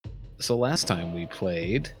So last time we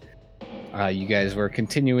played, you guys were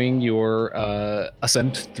continuing your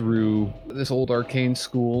ascent through this old arcane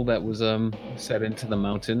school that was set into the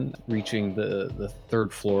mountain. Reaching the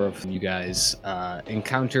third floor of you guys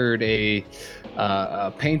encountered a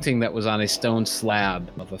painting that was on a stone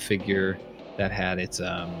slab of a figure that had its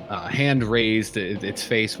hand raised. Its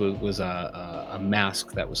face was a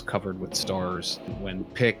mask that was covered with stars. When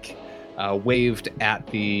Pick waved at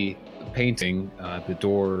the painting, the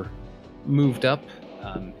door moved up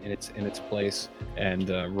in its place and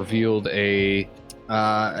revealed a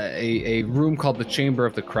room called the Chamber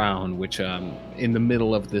of the Crown, which in the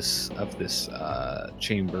middle of this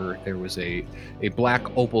chamber there was a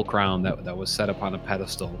black opal crown that was set upon a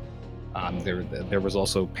pedestal. There was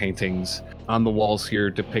also paintings on the walls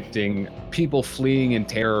here depicting people fleeing in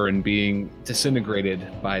terror and being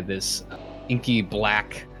disintegrated by this inky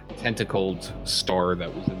black tentacled star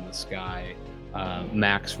that was in the sky.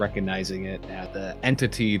 Max recognizing it as the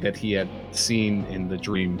entity that he had seen in the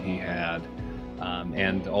dream he had,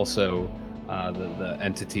 and also the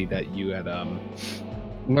entity that you had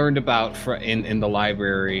learned about in the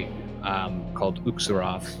library, called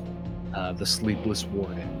Uxaroth, the Sleepless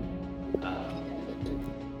Warden.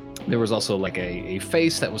 There was also like a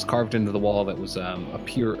face that was carved into the wall that was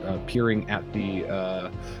appearing at the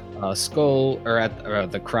skull, or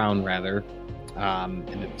at the crown rather.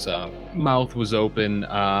 And its mouth was open.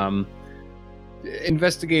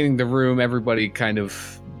 Investigating the room, everybody kind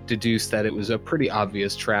of deduced that it was a pretty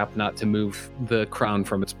obvious trap not to move the crown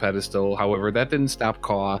from its pedestal. However, that didn't stop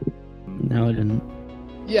Caw. No, it didn't.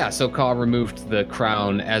 Yeah, so Caw removed the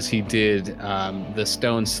crown. As he did, the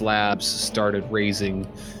stone slabs started raising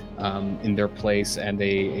in their place, and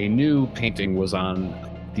a new painting was on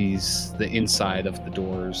the inside of the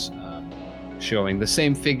doors, showing the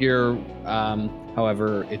same figure.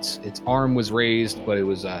 However, its arm was raised, but it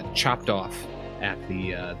was chopped off at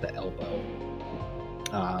the elbow.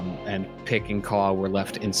 And Pick and Caw were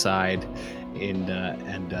left inside, and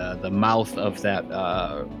the mouth of that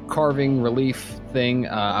carving relief thing,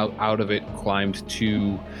 out of it climbed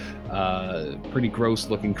two pretty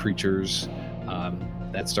gross-looking creatures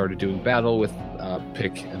that started doing battle with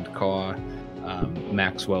Pick and Caw.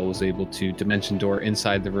 Maxwell was able to dimension door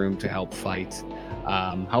inside the room to help fight.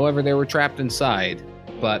 However, they were trapped inside,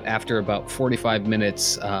 but after about 45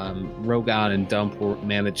 minutes, Rogan and Dump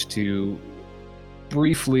managed to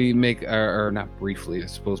briefly make a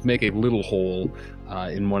little hole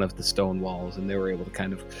in one of the stone walls, and they were able to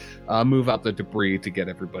kind of move out the debris to get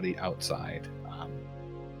everybody outside.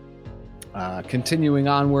 Continuing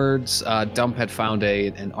onwards, Dump had found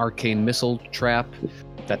an arcane missile trap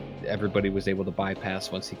that everybody was able to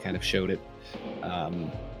bypass once he kind of showed it.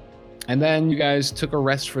 And then you guys took a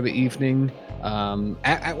rest for the evening.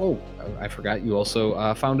 I forgot, you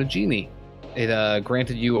also found a genie. It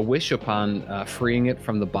granted you a wish upon freeing it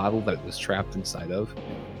from the bottle that it was trapped inside of.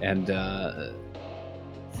 And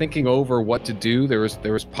thinking over what to do, there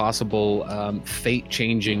was possible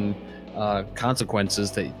fate-changing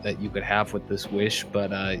consequences that you could have with this wish,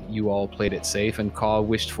 but you all played it safe, and Caw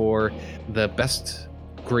wished for the best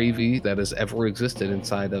gravy that has ever existed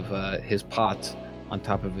inside of his pot on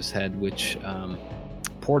top of his head, which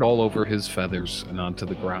poured all over his feathers and onto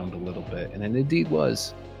the ground a little bit, and it indeed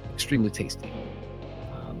was extremely tasty.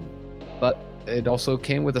 But it also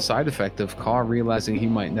came with a side effect of Caw realizing he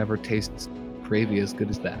might never taste gravy as good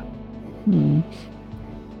as that.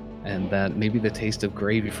 And that maybe the taste of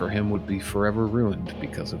gravy for him would be forever ruined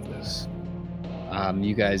because of this.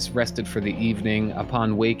 You guys rested for the evening.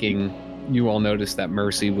 Upon waking, you all noticed that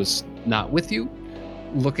Mercy was not with you.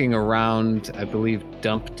 Looking around, I believe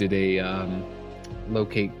Dump did a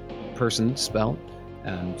locate person spell,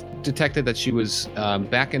 and detected that she was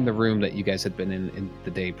back in the room that you guys had been in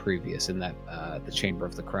the day previous, in that the Chamber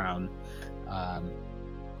of the Crown.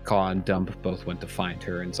 Caw and Dump both went to find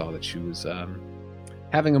her and saw that she was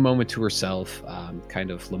having a moment to herself,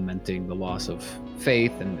 kind of lamenting the loss of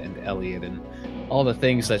Faith and Elliot and all the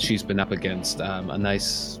things that she's been up against. A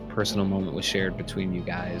nice personal moment was shared between you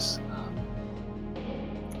guys.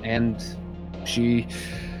 And she,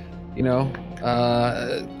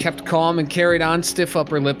 kept calm and carried on, stiff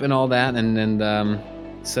upper lip and all that, and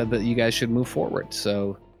said that you guys should move forward.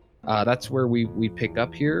 So that's where we pick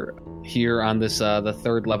up here on this the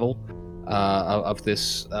third level of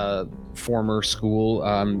this former school.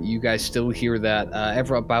 You guys still hear that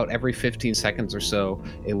about every 15 seconds or so,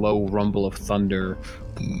 a low rumble of thunder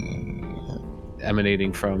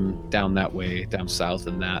emanating from down that way, down south,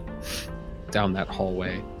 and down that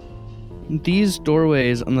hallway. These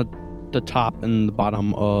doorways on the top and the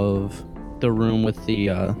bottom of the room with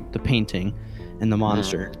the painting, and the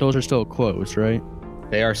monster. Those are still closed, right?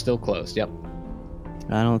 They are still closed. Yep.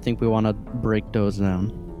 I don't think we want to break those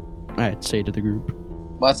down. I'd say to the group.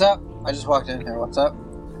 What's up? I just walked in here. What's up?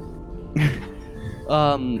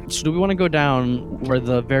 So do we want to go down where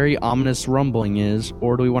the very ominous rumbling is,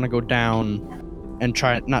 or do we want to go down and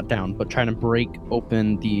try not down, but trying to break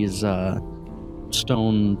open these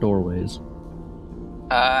stone doorways?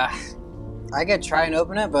 I could try and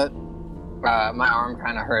open it, but my arm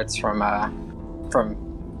kind of hurts from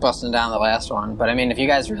busting down the last one. But I mean, if you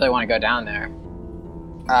guys really want to go down there,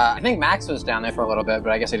 I think Max was down there for a little bit,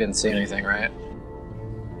 but I guess he didn't see anything, right?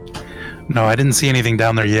 No, I didn't see anything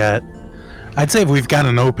down there yet. I'd say if we've got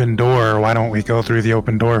an open door, why don't we go through the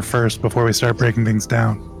open door first before we start breaking things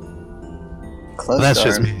down? Closed That's door.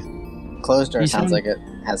 just me. Closed door You sounds sound- like it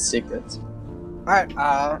has secrets. All right.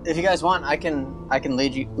 If you guys want, I can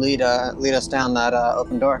lead us down that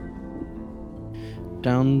open door.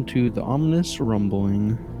 Down to the ominous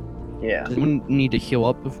rumbling. Yeah. Does anyone need to heal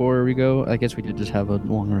up before we go? I guess we could just have a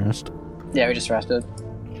long rest. Yeah, we just rested.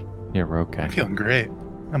 Yeah, we're okay. I'm feeling great.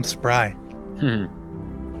 I'm spry. Hmm.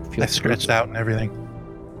 Feel I stretched out and everything.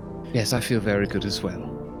 Yes, I feel very good as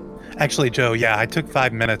well. Actually, Joe, yeah, I took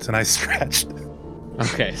 5 minutes and I stretched.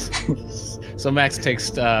 Okay. So Max takes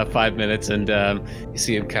 5 minutes, and you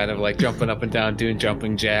see him kind of like jumping up and down, doing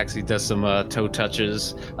jumping jacks. He does some toe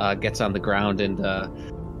touches, gets on the ground, and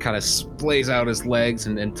kind of splays out his legs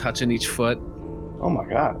and touching each foot. Oh my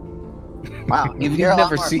god. Wow. You've you're a lot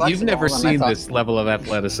never more seen flexible than I thought. this level of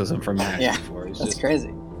athleticism from Max Yeah, before. He's That's just,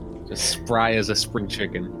 crazy. just spry as a spring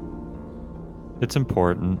chicken. It's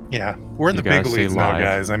important. Yeah, we're in You the big gotta stay leagues now, live.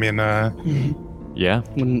 guys. I mean, Yeah.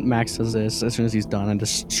 When Max does this, as soon as he's done, I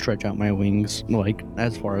just stretch out my wings, like,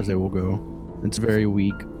 as far as they will go. It's very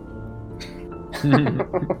weak.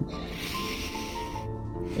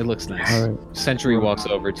 It looks nice. Alright. Sentry walks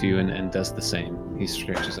over to you and does the same. He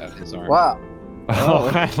stretches out his arm. Wow. Oh,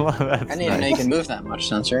 I love that. I didn't even know you can move that much,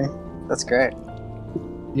 Sensory. That's great.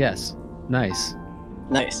 Yes. Nice.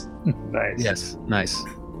 Nice. Nice. Yes. Nice.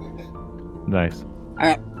 Nice.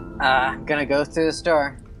 Gonna go through this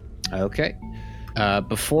door. Okay.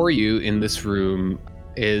 Before you in this room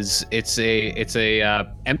is it's a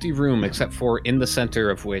empty room except for in the center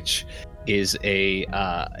of which is a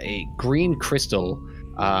green crystal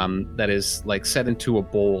that is like set into a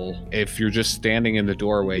bowl. If you're just standing in the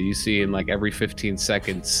doorway, you see in like every 15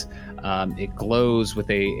 seconds it glows with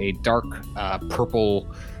a dark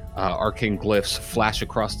purple arcane glyphs flash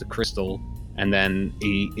across the crystal, and then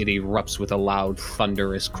it erupts with a loud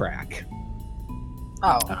thunderous crack.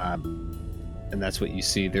 Oh. And that's what you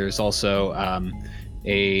see. There's also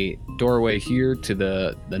a doorway here to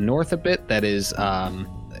the north a bit that is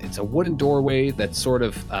it's a wooden doorway that's sort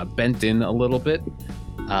of bent in a little bit,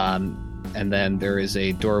 and then there is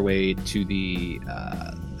a doorway to the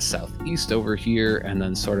southeast over here, and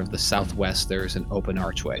then sort of the southwest there's an open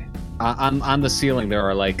archway. On the ceiling there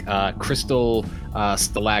are like crystal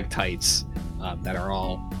stalactites that are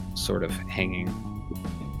all sort of hanging.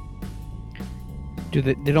 Do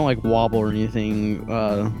they don't like wobble or anything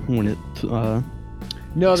when it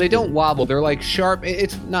No, they don't wobble. They're like sharp.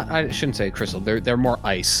 It's not. I shouldn't say crystal. They're more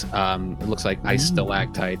ice. It looks like ice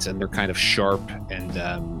stalactites, and they're kind of sharp and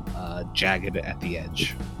jagged at the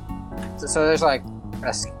edge. So there's like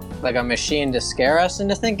a machine to scare us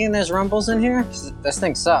into thinking there's rumbles in here? This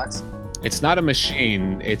thing sucks. It's not a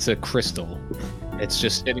machine. It's a crystal. It's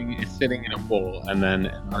just sitting. It's sitting in a bowl, and then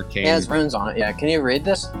an arcane. It has runes on it. Yeah. Can you read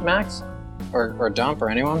this, Max? Or Dump or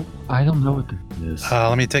anyone? I don't know what this is.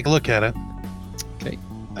 let me take a look at it. Okay.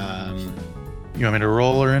 You want me to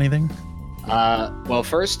roll or anything? Well,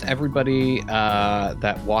 first, everybody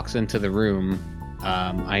that walks into the room,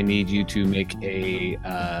 I need you to make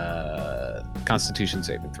a Constitution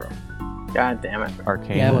saving throw. God damn it.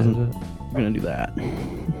 Arcane. Yeah, I wasn't gonna do that.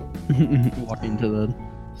 Walk into the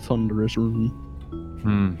thunderous room.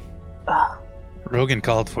 Rogan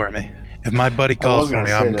called for me. If my buddy I calls was for gonna me,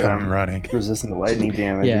 say I'm that, coming running. Resisting the lightning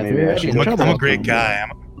damage. Yeah, maybe I should. I'm I'm a great guy.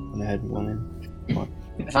 I had one in.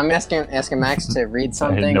 If I'm asking Max to read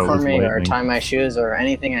something know it for was me or lightning. tie my shoes or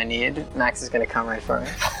anything I need, Max is gonna come right for me.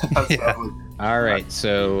 Yeah. All right.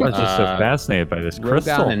 So I'm just so fascinated by this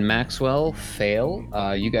crystal. Rogan and Maxwell fail.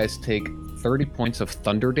 You guys take 30 points of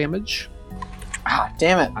thunder damage. Ah,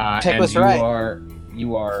 damn it. Pick and was right.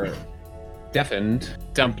 You are deafened.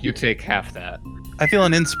 Dump, you take half that. I feel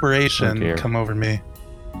an Oh, inspiration dear. come over me,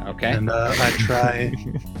 Okay. and I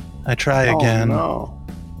try again. Oh,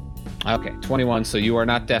 Okay. 21. So you are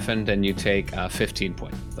not deafened, and you take 15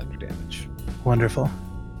 points of thunder damage. Wonderful.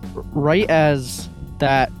 Right as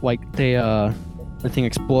that, like the thing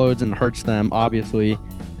explodes and hurts them, obviously,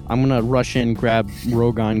 I'm gonna rush in, grab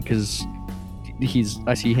Rogan because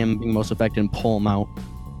I see him being most effective, and pull him out.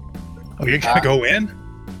 Oh, you're gonna go in?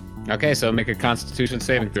 Okay, so make a Constitution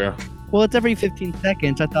saving throw. Well, it's every 15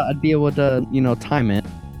 seconds. I thought I'd be able to, time it.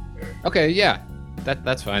 Okay, yeah,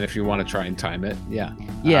 that's fine if you want to try and time it. Yeah.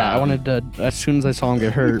 Yeah, I wanted to as soon as I saw him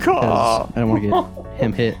get hurt, because I don't want to get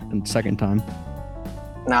him hit the second time.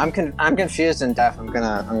 No, I'm confused and deaf. I'm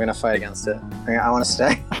gonna fight against it. I want to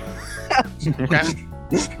stay. Okay.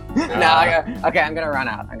 I'm gonna run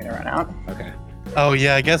out. Okay. Oh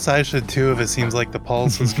yeah, I guess I should too if it seems like the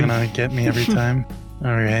pulse is gonna get me every time.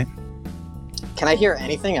 Alright. Can I hear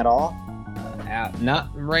anything at all? Not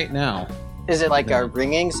right now. Is it like a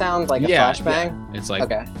ringing sound, like a flashbang? Yeah. It's like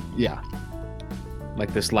Okay. yeah,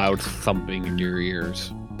 like this loud thumping in your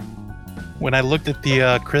ears. When I looked at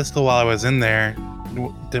the crystal while I was in there,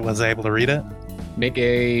 was I able to read it? Make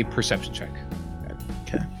a perception check.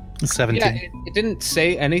 17. Yeah, it didn't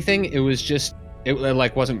say anything. It was just it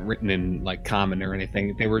like wasn't written in like common or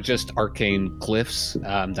anything. They were just arcane glyphs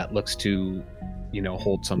that looks to,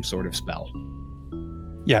 hold some sort of spell.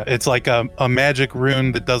 Yeah, it's like a magic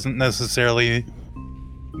rune that doesn't necessarily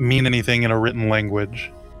mean anything in a written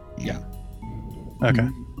language. Yeah. Okay.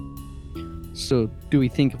 So, do we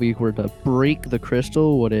think if we were to break the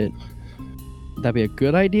crystal, would that be a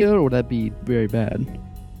good idea, or would that be very bad?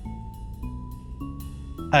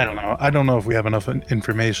 I don't know. I don't know if we have enough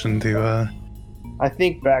information to. I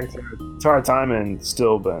think back to our time in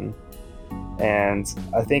Stillben, and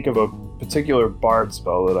I think of a particular bard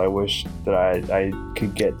spell that I wish that I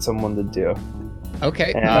could get someone to do.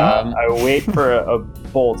 Okay. And I wait for a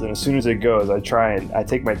bolt, and as soon as it goes, I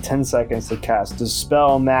take my 10 seconds to cast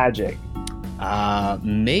Dispel Magic.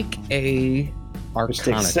 Make a Arcana Which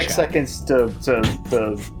takes 6 check. seconds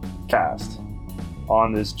to cast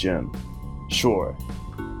on this gem. Sure.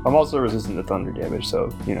 I'm also resistant to thunder damage, so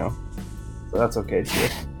that's okay too.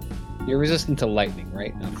 You're resistant to lightning,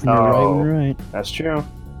 right? You're right. That's true.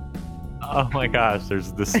 Oh my gosh, there's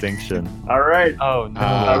a distinction. All right. Oh no.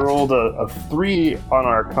 I rolled a 3 on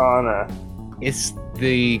Arcana. It's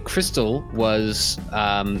the crystal was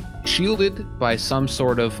shielded by some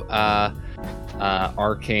sort of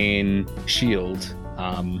arcane shield,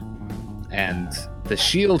 and the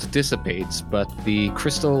shield dissipates, but the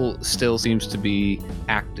crystal still seems to be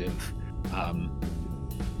active,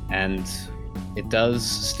 and it does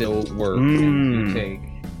still work.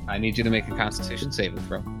 And I need you to make a Constitution saving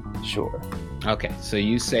throw. Sure. Okay, so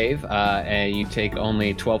you save, and you take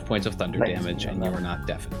only 12 points of thunder Nice. damage, and you are not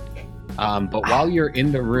deafened. But while you're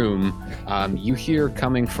in the room, you hear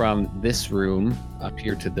coming from this room up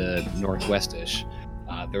here to the northwestish,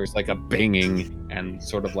 there's like a banging and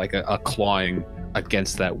sort of like a clawing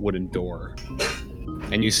against that wooden door.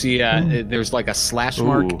 And you see there's like a slash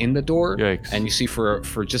mark Ooh. in the door, Yikes. and you see for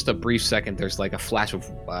just a brief second there's like a flash of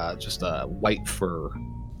just a white fur.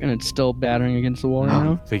 And it's still battering against the wall right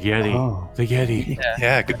now. The Yeti. Oh. The Yeti.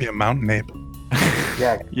 Yeah, it could be a mountain ape.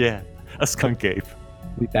 Yeah. Yeah. A skunk ape.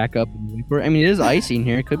 We back up and wait for it. I mean, it is icy in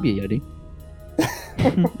here. It could be a Yeti.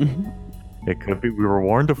 It could be. We were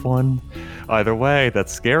warned of one. Either way,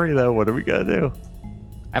 that's scary though. What are we gonna do?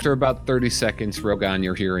 After about 30 seconds, Rogan,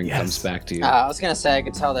 your hearing Yes. comes back to you. I was gonna say I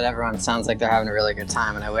could tell that everyone sounds like they're having a really good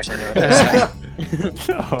time, and I wish I knew what they're saying.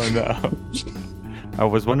 Oh no. I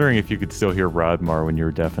was wondering if you could still hear Rodmar when you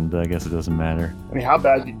were deafened. I guess it doesn't matter. I mean, how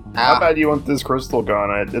bad do you want this crystal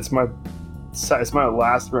gone? It's my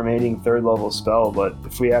last remaining 3rd level spell, but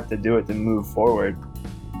if we have to do it to move forward,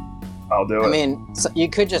 I'll do it. I mean, so you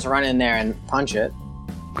could just run in there and punch it.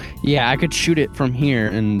 Yeah, I could shoot it from here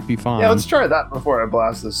and be fine. yeah, let's try that before I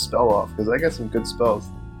blast this spell off, because I got some good spells.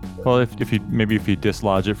 Well, if you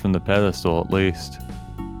dislodge it from the pedestal at least.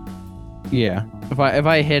 Yeah. If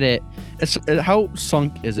I hit it, how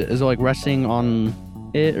sunk is it? Is it like resting on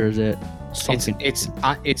it, or is it sunken? It's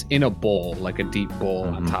in a bowl, like a deep bowl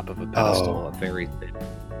on Mhm. top of a pedestal, a very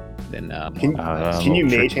thin. Can you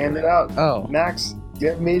mage hand it out, Oh. Max? Do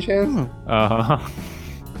you have mage hand?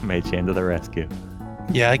 Mage hand to the rescue.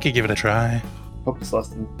 Yeah, I could give it a try. Hope it's less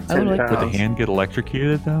than I 10 would like- pounds. Would the hand get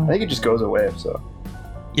electrocuted though? I think it just goes away, so.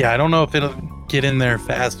 Yeah, I don't know if it'll get in there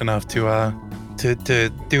fast enough to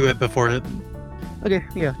do it before it. Okay,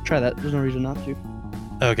 yeah, try that. There's no reason not to.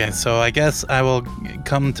 Okay, so I guess I will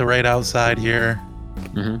come to right outside here.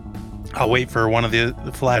 Mhm. I'll wait for one of the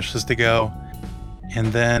flashes to go, and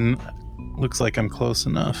then looks like I'm close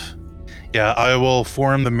enough. Yeah, I will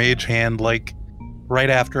form the mage hand like right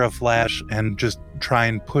after a flash and just try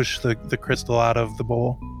and push the crystal out of the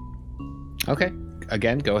bowl. Okay.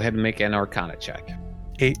 Again, go ahead and make an Arcana check.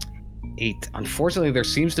 8. Unfortunately, there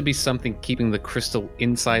seems to be something keeping the crystal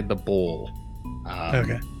inside the bowl.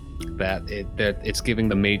 Okay. That it's giving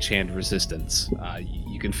the mage hand resistance.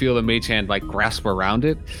 You can feel the mage hand like grasp around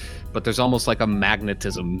it, but there's almost like a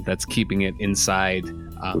magnetism that's keeping it inside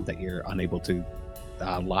that you're unable to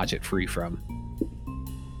lodge it free from.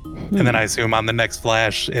 And then I assume on the next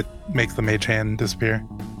flash, it makes the mage hand disappear.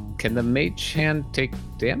 Can the mage hand take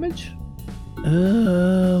damage?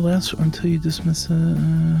 Last until you dismiss it.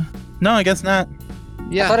 No, I guess not.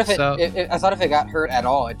 Yeah. I thought if it got hurt at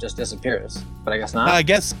all, it just disappears. But I guess not. I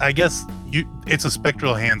guess it's a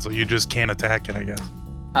spectral hand, so you just can't attack it, I guess.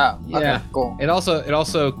 Oh, okay, Yeah. cool. It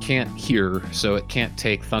also can't hear, so it can't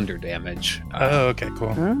take thunder damage. Oh, okay,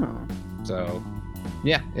 cool. Oh. So,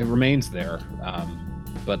 yeah, it remains there.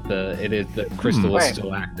 But the crystal is Wait.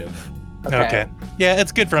 still active. Okay. Yeah,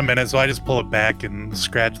 it's good for a minute, so I just pull it back and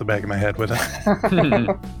scratch the back of my head with it.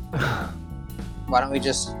 Why don't we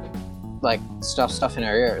just like stuff in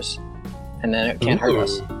our ears, and then it can't hurt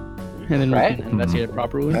us? And then Right? we can investigate it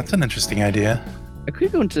properly. That's an interesting idea. I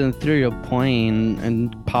could go into the ethereal plane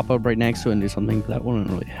and pop up right next to it and do something, but that wouldn't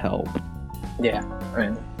really help. Yeah, I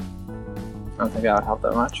mean, I don't think that would help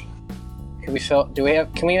that much. Can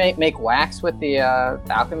we make wax with the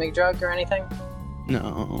alchemy jug or anything?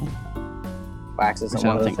 No. Wax isn't Which I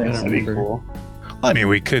one of don't the think- things. That'd be cool. I mean,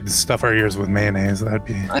 we could stuff our ears with mayonnaise. That'd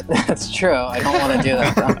be That's true. I don't want to do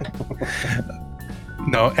that though.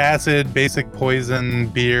 no acid, basic poison,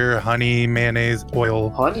 beer, honey, mayonnaise, oil,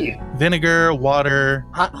 Honey. vinegar, water,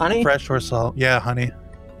 Honey? fresh or salt. Yeah, honey,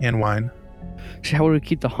 and wine. See, how would we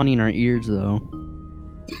keep the honey in our ears, though?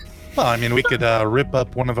 Well, I mean, we could rip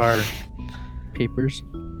up one of our Papers?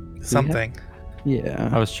 something. I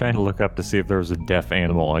Yeah. was trying to look up to see if there was a deaf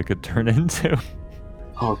animal I could turn into.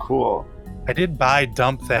 Oh, cool. I did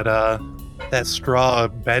dump that straw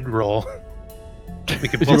bedroll. We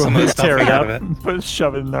could You pull some of want the to tear stuffing it out up of it. and put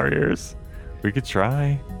shove it in our ears? We could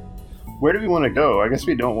try. Where do we want to go? I guess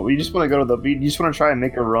we don't. We just want to go to we just want to try and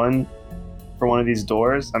make a run for one of these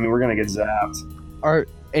doors. I mean, we're gonna get zapped. Are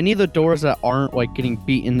any of the doors that aren't like getting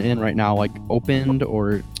beaten in right now like opened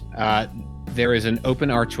or? There is an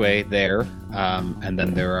open archway there, and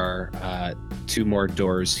then there are 2 more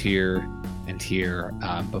doors here and here,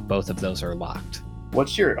 but both of those are locked.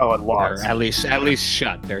 What's your it Or locks? at least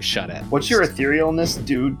shut. They're shut at. What's your least. etherealness,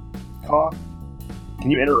 dude? Caw?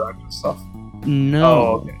 Can you interact with stuff? No. Oh,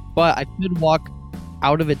 okay. But I could walk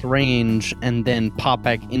out of its range and then pop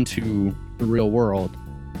back into the real world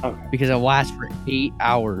Okay. because it lasts for 8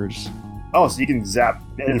 hours. Oh, so you can zap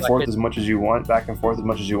back and Like forth it- as much as you want, back and forth as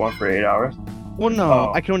much as you want for 8 hours. Well, no,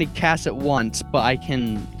 Oh. I can only cast it once, but I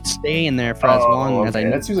can stay in there for as long as I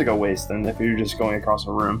need. That seems like a waste then if you're just going across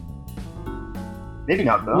a room. Maybe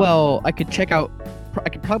not though. Well, I could check out. I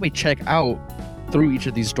could probably check out through each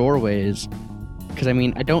of these doorways, because I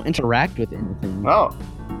mean, I don't interact with anything. Oh,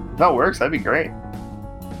 if that works, that'd be great.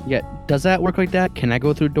 Yeah, does that work like that? Can I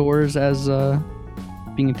go through doors as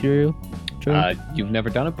being ethereal? Joe? You've never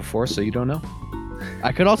done it before, so you don't know.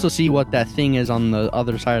 I could also see what that thing is on the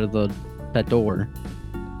other side of that door.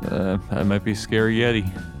 That might be Scary Yeti.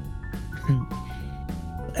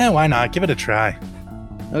 Why not? Give it a try.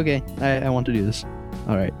 Okay, I want to do this.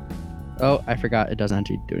 All right. Oh, I forgot. It doesn't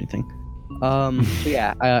actually do anything. So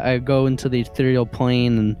yeah, I go into the ethereal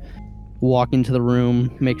plane and walk into the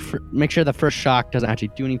room. Make sure the first shock doesn't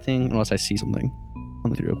actually do anything unless I see something on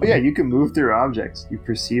the ethereal But plane. yeah, you can move through objects you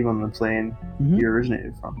perceive on the plane Mhm. you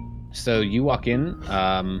originated from. So you walk in,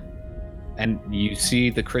 and you see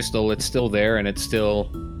the crystal. It's still there, and it's still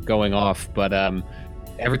going off, but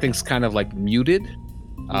everything's kind of like muted.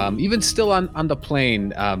 Even still on the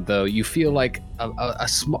plane, though, you feel like a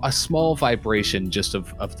small vibration just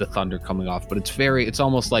of the thunder coming off, but it's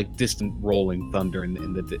almost like distant rolling thunder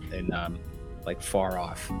in like far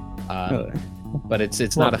off. Okay. But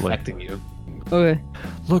it's not Lovely. affecting you. Okay.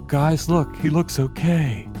 Look, guys, look. He looks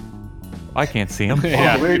okay. I can't see him.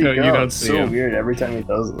 Yeah, where'd he you go? don't It's see so him. weird every time he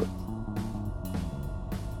does it.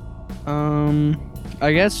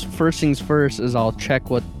 I guess first things first is I'll check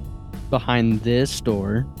what behind this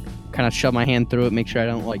door. Kind of shove my hand through it, make sure I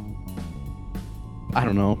don't I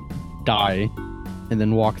don't know, die, and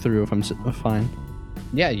then walk through if I'm fine.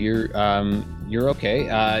 Yeah, you're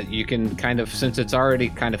okay. You can kind of, since it's already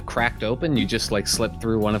kind of cracked open, you just like slip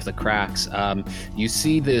through one of the cracks. You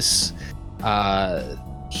see this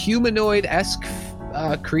humanoid-esque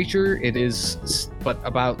creature. It is, but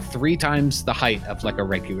about 3 times the height of like a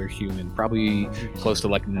regular human, probably close to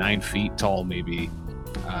like 9 feet tall, maybe,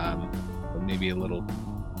 or maybe a little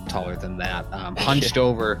taller than that. Hunched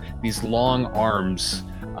over, these long arms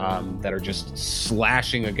that are just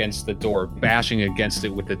slashing against the door, bashing against it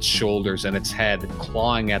with its shoulders and its head,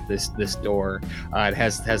 clawing at this door. It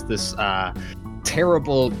has this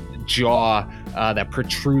terrible jaw that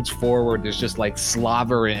protrudes forward. There's just like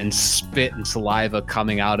slobber and spit and saliva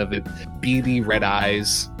coming out of it. Beady red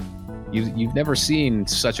eyes. You've never seen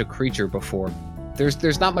such a creature before.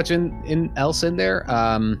 There's not much else in there.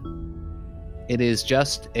 It is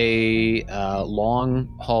just a long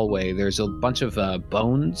hallway. There's a bunch of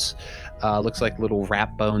bones. Looks like little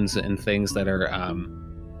rat bones and things that are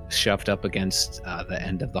shoved up against the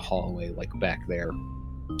end of the hallway, like back there.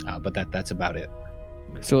 But that's about it.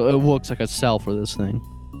 So it looks like a cell for this thing.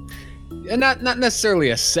 Not necessarily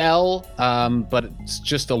a cell, but it's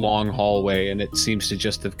just a long hallway, and it seems to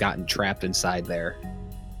just have gotten trapped inside there.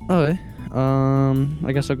 Okay.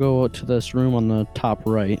 I guess I'll go to this room on the top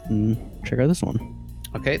right and check out this one.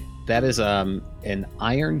 Okay, that is an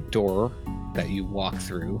iron door that you walk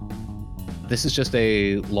through. This is just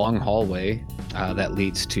a long hallway that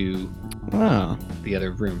leads to Ah. the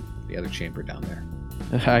other room, the other chamber down there.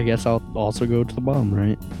 I guess I'll also go to the bottom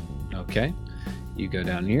right. Okay, you go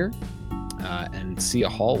down here and see a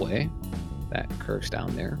hallway that curves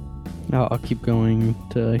down there. I'll keep going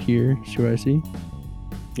to here, see what I see.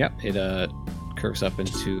 Yep, it curves up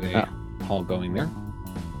into a hall going there.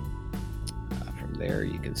 From there,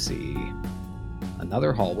 you can see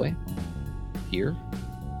another hallway here.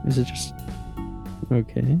 Is it just...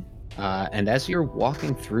 Okay. And as you're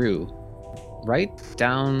walking through, right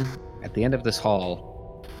down at the end of this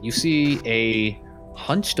hall, you see a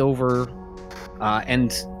hunched over,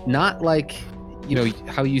 and not like, you know,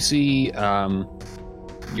 how you see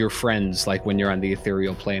your friends, like when you're on the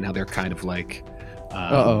ethereal plane, how they're kind of like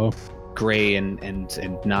gray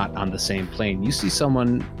and not on the same plane. You see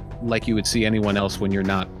someone like you would see anyone else when you're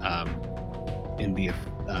not in the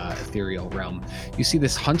ethereal realm. You see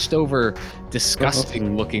this hunched over,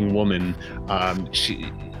 disgusting looking woman. She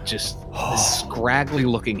just this scraggly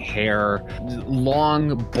looking hair,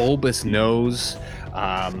 long bulbous nose,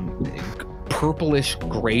 purplish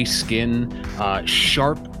gray skin,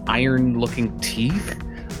 sharp iron looking teeth,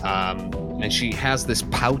 and she has this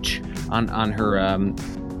pouch on her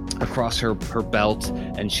across her belt,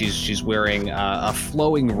 and she's wearing a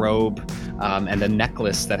flowing robe and a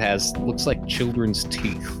necklace that looks like children's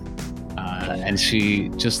teeth, and she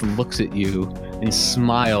just looks at you and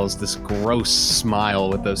smiles, this gross smile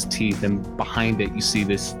with those teeth, and behind it you see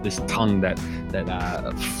this tongue that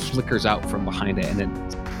flickers out from behind it, and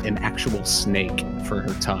an actual snake for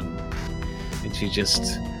her tongue, and she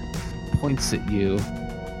just points at you,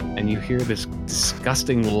 and you hear this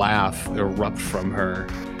disgusting laugh erupt from her,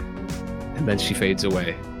 and then she fades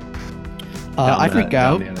away. I freak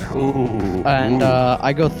out, and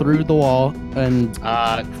I go through the wall, and...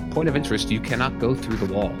 point of interest, you cannot go through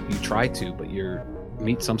the wall. You try to, but you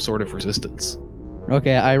meet some sort of resistance.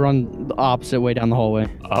 Okay, I run the opposite way down the hallway.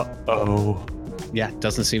 Uh-oh. Yeah, it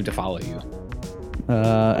doesn't seem to follow you.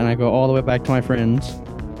 And I go all the way back to my friends,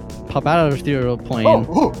 pop out of the ethereal plane,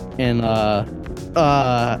 and I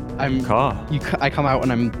come out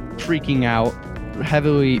and I'm freaking out,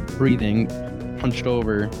 heavily breathing, hunched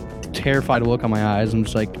over, terrified look on my eyes. I'm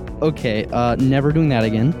just like, okay, never doing that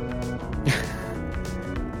again.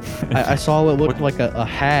 I saw what looked like a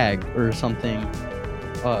hag or something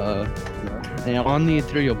on the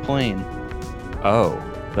ethereal plane. Oh,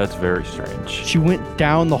 that's very strange. She went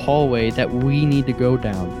down the hallway that we need to go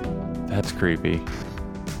down. That's creepy.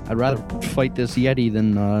 I'd rather fight this Yeti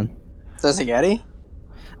than... Is this a Yeti?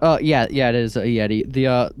 Yeah, it is a Yeti.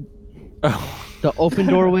 The open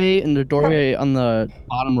doorway and the doorway on the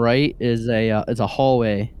bottom right is a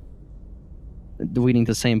hallway leading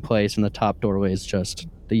to the same place, and the top doorway is just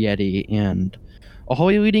the Yeti and a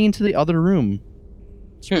hallway leading into the other room.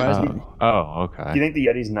 Surprisingly. Oh, okay. Do you think the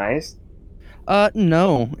Yeti's nice?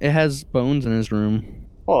 No, it has bones in his room.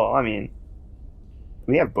 Well, I mean,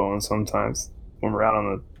 we have bones sometimes when we're out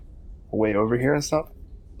on the way over here and stuff.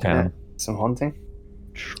 10. Yeah, some hunting.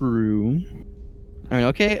 True. I mean,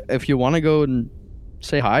 okay, if you want to go and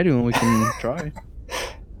say hi to him, we can try.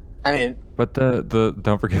 I mean, But the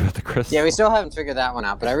don't forget about the crystal. yeah, we still haven't figured that one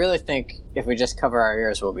out, but I really think if we just cover our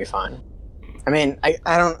ears, we'll be fine. I mean,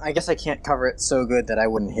 I guess I can't cover it so good that I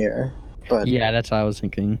wouldn't hear, but... Yeah, that's what I was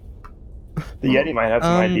thinking. The Yeti might have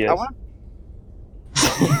some ideas.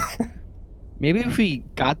 Maybe if we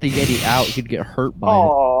got the Yeti out, he'd get hurt by it.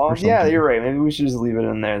 Oh, or yeah, something. you're right. Maybe we should just leave it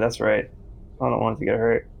in there. That's right. I don't want it to get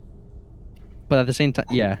hurt. But at the same time,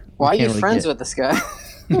 yeah. Why are you friends with this guy?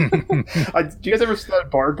 Do you guys ever see that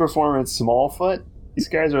Bard perform at Smallfoot? These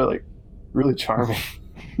guys are like really charming.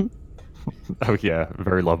 Oh yeah,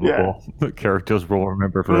 very lovable. The characters will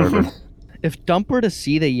remember forever. If Dump were to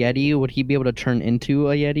see the Yeti, would he be able to turn into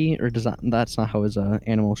a Yeti, or does that's not how his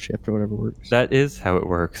animal shift or whatever works? That is how it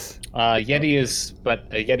works. Yeti is, but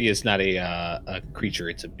a Yeti is not a creature;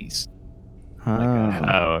 it's a beast. Ah.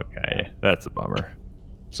 Oh, okay. That's a bummer.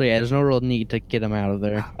 So yeah, there's no real need to get him out of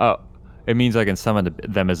there. Oh, it means I can summon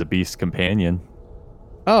them as a beast companion.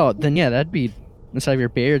 Oh, then yeah, that'd be instead of your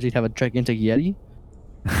bears, you'd have a gigantic Yeti.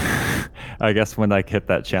 I guess when I hit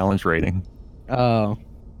that challenge rating. Oh,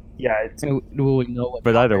 Yeah, it's, will we know what?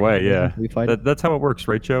 But either way, yeah. We fight. That's how it works,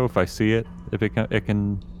 right, Joe? If I see it, if it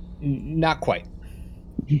can. Not quite.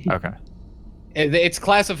 Okay. Its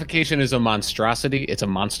classification is a monstrosity. It's a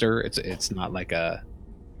monster. It's not like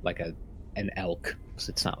an elk. So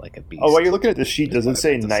it's not like a beast. oh, while you're looking at the sheet, does it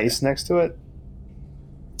say It's a- nice next to it?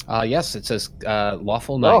 Yes, it says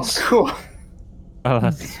lawful nice. Oh, cool. Oh,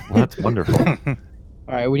 that's wonderful.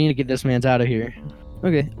 All right, we need to get this man's out of here.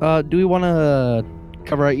 Okay. Do we want to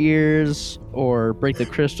cover our ears or break the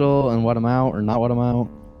crystal and wet him out, or not wet him out?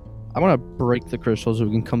 I want to break the crystal so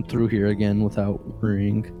we can come through here again without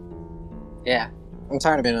worrying. Yeah. I'm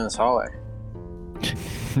tired of being in this hallway.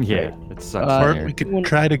 Yeah, it sucks. Or in here. we could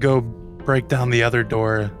try to go break down the other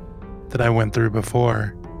door that I went through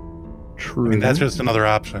before. True. I mean, that's just another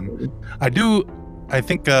option. I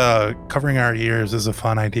think covering our ears is a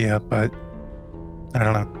fun idea, but I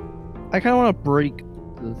don't know. I kind of want to break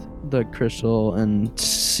the crystal and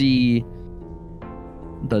see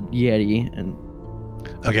the Yeti. And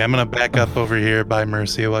Okay, I'm gonna back up over here by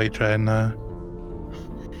Mercy while you try and.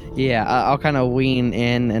 yeah, I'll kind of wean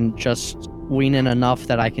in and just wean in enough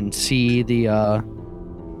that I can see the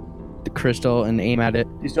crystal and aim at it,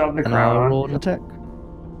 You still have the and crown I'll on? roll an attack.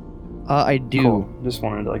 I do. Cool. Just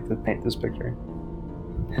wanted to paint this picture.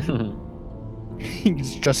 You can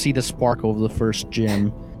just see the sparkle of the first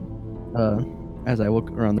gem as I look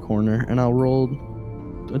around the corner, and I'll roll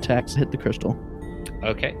attacks to hit the crystal.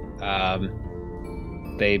 Okay.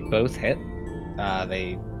 They both hit.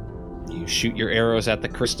 You shoot your arrows at the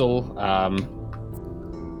crystal.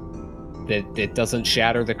 It doesn't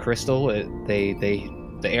shatter the crystal.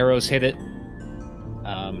 The arrows hit it.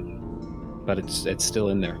 But it's still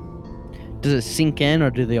in there. Does it sink in, or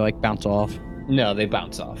do they like bounce off? No, they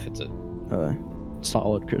bounce off. It's a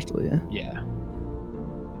Solid crystal, yeah. yeah.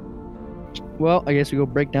 Well, I guess we go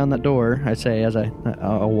break down that door. I say as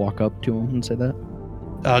I'll walk up to him and say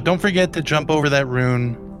that. Don't forget to jump over that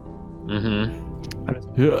rune.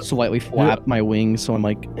 Mm-hmm. Yeah. Slightly flap my wings so I'm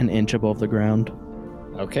like an inch above the ground.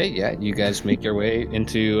 Okay, yeah. You guys make your way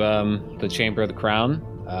into the Chamber of the Crown,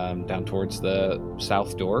 down towards the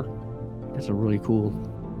south door. That's a really cool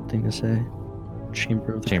thing to say.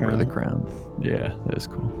 Chamber of the Chamber Crown. of the Crown. Yeah, that is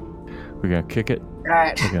cool. We're gonna kick it.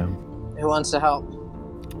 Alright. Okay. Who wants to help?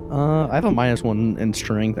 I have a -1 in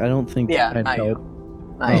strength. I don't think Yeah, I'd not you. help.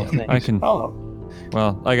 Nice. thanks. I can. Oh,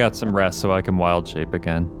 Well, I got some rest, so I can wild shape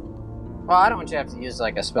again. Well, I don't want you to have to use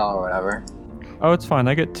like a spell or whatever. Oh, it's fine.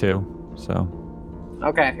 I get 2. So.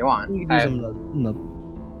 Okay, if you want. You can use them in the-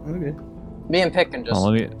 Okay. Me and Pick can just, Oh,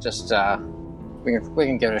 let me- we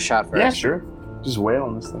can give it a shot first. yeah, sure. Just wail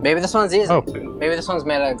on this thing. Maybe this one's easy. Oh. Maybe this one's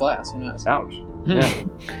made out of glass. Who knows? Ouch.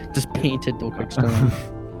 Just painted to look like stone.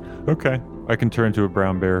 Okay. I can turn to a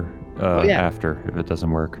brown bear yeah. after if it doesn't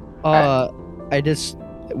work.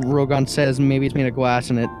 Rogan says maybe it's made of glass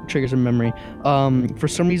and it triggers a memory. For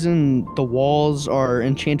some reason, the walls are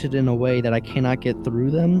enchanted in a way that I cannot get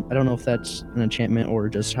through them. I don't know if that's an enchantment or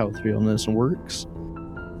just how 3Lness works.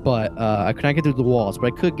 But I cannot get through the walls, but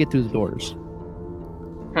I could get through the doors.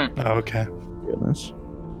 Oh, okay. 3Lness.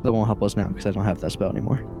 That won't help us now because I don't have that spell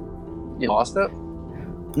anymore. You lost it?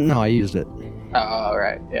 No, I used it. Oh,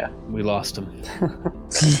 right. Yeah. We lost him.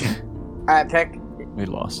 Alright, Pick. We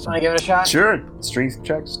lost. Want to give it a shot? Sure. Strength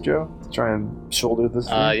checks, Joe. To try and shoulder this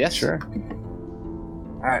thing. Yes. Sure.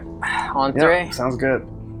 Alright. On Yeah, 3. sounds good.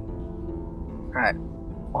 Alright.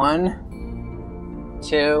 1,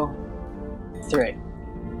 2, 3.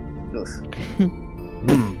 Oof.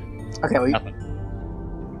 Okay,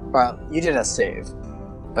 well, you did a save.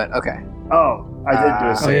 But okay. Oh, I did do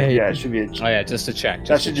a save. yeah, Yeah, you it should be a Oh yeah, just to check.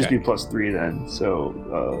 that should just be +3 then. So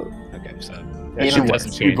Okay, so it Even should worse.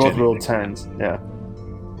 Doesn't we change both rolled anything. 10s. Yeah.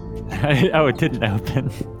 Oh, it didn't open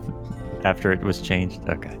after it was changed.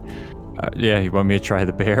 Okay. Yeah, you want me to try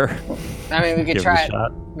the bear? I mean, we could Give try it a it.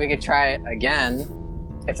 shot. We could try it again,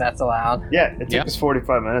 if that's allowed. Yeah, it took Yeah. us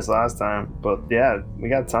 45 minutes last time, but yeah, we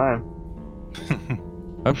got time.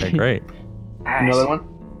 Okay, great. Alright. Another one?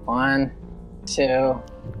 1, 2,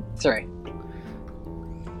 3.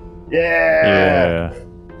 Yeah. Yeah,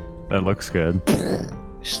 that looks good.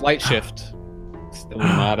 slight shift. Still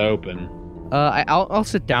not open. I'll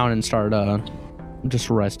sit down and start just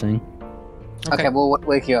resting. Okay, we'll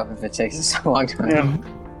wake you up if it takes us a long time.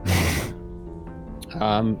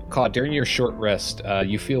 Yeah. Claude, during your short rest,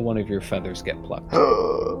 you feel one of your feathers get plucked.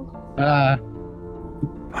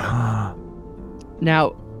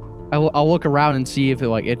 Now, I'll look around and see if it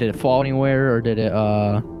did it fall anywhere or did it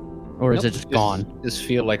or is Nope, it just gone? Just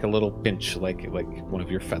feel like a little pinch, like one of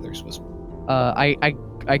your feathers was.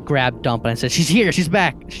 I grabbed Dump and I said, "She's here. She's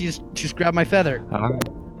back. She's grabbed my feather."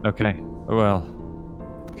 Okay. Well,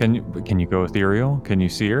 can you go ethereal? Can you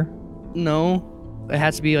see her? No, it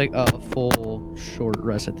has to be like a full short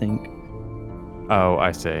rest, I think. Oh,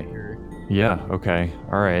 I see. Yeah. Okay.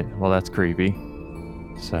 All right. Well, that's creepy.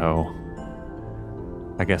 So,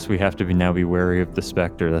 I guess we have to be wary of the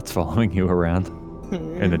specter that's following you around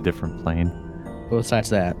in a different plane. But besides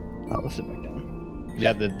that, I'll sit back down.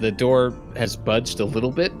 Yeah, the door has budged a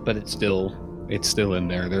little bit, but it's still in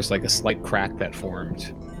there. There's like a slight crack that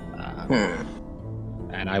formed,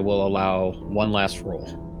 and I will allow one last roll.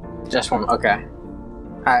 Just one. Okay.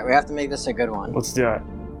 All right, we have to make this a good one. Let's do it.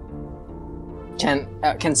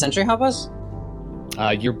 Can Sentry help us?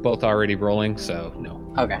 You're both already rolling, so no.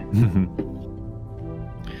 Okay.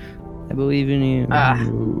 I believe in you.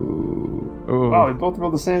 Oh, we both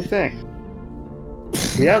rolled the same thing.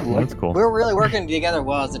 Yeah, That's cool. We're really working together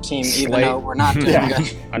well as a team, even Slight- though we're not doing Yeah.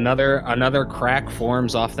 good. Another crack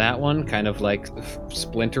forms off that one, kind of like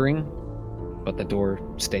splintering, but the door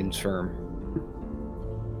stays firm.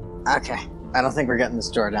 Okay. I don't think we're getting this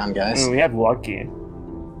door down, guys. we have lucky.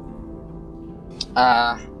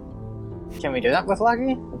 Can we do that with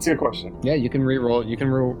Lucky? That's a good question. Yeah, you can reroll. You can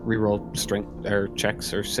reroll strength or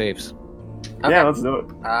checks or saves. Okay. Yeah, let's do it.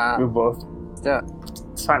 We Let's both. do it.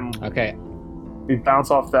 It's time Okay. we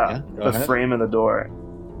bounce off Yeah, the go ahead. frame of the door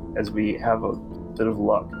as we have a bit of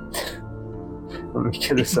luck. Let me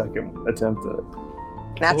get a second attempt at it.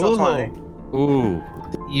 Natural 20. Ooh.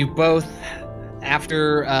 You both,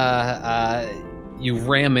 after you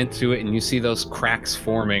ram into it and you see those cracks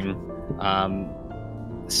forming,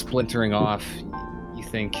 splintering off, you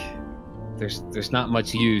think there's not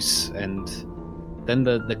much use, and then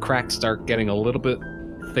the cracks start getting a little bit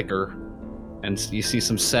thicker, and you see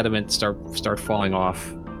some sediment start falling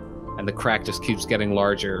off, and the crack just keeps getting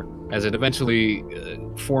larger as it eventually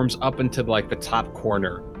forms up into like the top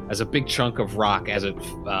corner, as a big chunk of rock, as it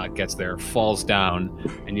gets there, falls down,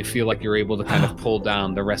 and you feel like you're able to kind of pull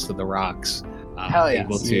down the rest of the rocks, Hell yes.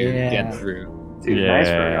 able to Yeah. get through. Dude, nice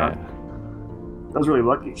for it, huh? That was really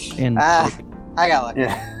lucky. And I got lucky.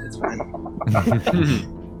 Yeah. It's fine.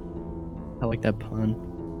 I like that pun.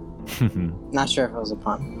 Not sure if it was a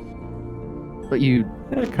pun. But you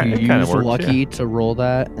It kind used of works. lucky to roll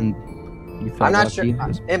that, and you felt I'm not lucky.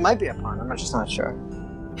 sure. It might be a pun. I'm just not sure.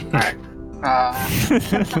 Alright.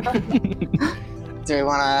 Do we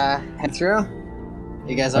want to head through?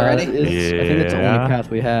 You guys all ready? I think it's the Yeah. only path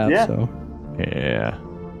we have. Yeah. So Yeah.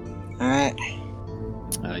 Alright.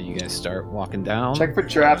 You guys start walking down. Check for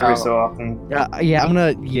traps every so often. yeah, I'm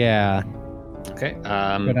gonna Okay.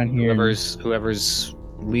 Go down here. Whoever's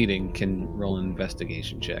leading can roll an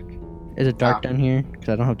investigation check. Is it dark down here? Because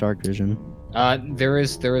I don't have dark vision. There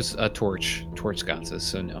is a torch sconces,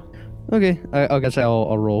 so no. Okay, I guess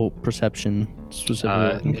I'll roll perception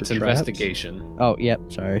specifically. looking It's for traps. investigation. Oh, yep.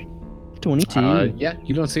 Sorry. 22. Yeah,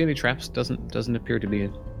 you don't see any traps. Doesn't appear to be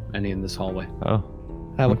any in this hallway. Oh.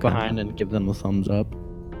 I look okay. behind and give them a thumbs up.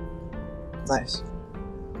 Nice.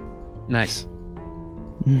 Nice.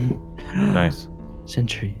 Nice.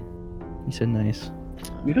 Sentry. He said nice.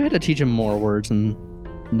 We don't have to teach him more words than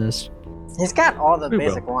this. He's got all the We will.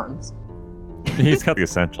 basic ones. He's got the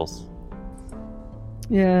essentials.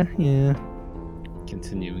 Yeah.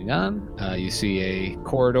 Continuing on, you see a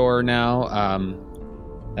corridor now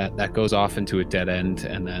that goes off into a dead end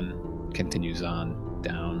and then continues on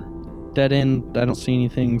down. Dead end. I don't see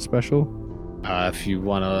anything special. If you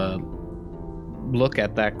want to look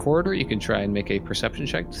at that corridor, you can try and make a perception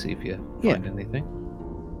check to see if you Yeah. find anything.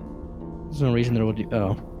 There's no reason there would be.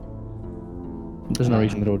 Oh. There's no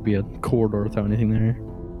reason there would be a corridor without anything there.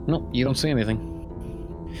 Nope, you don't see anything.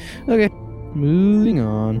 Okay. Moving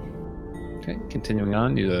on. Okay, continuing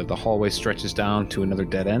on, the hallway stretches down to another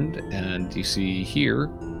dead end, and you see here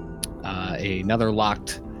another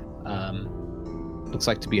locked, looks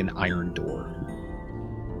like to be an iron door.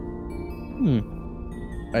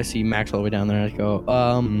 I see Max all the way down there. I go,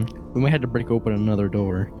 we might have to break open another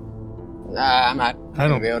door. I'm not I going to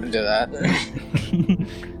don't. be able to do that.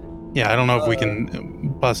 Yeah, I don't know if we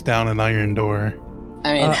can bust down an iron door.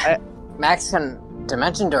 I mean, Max can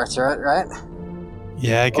dimension door through it, right?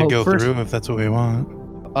 Yeah, I could Oh, go first- through if that's what we want.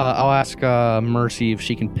 I'll ask Mercy if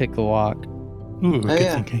she can pick the lock. Ooh, good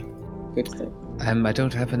yeah. thinking. Good thing. I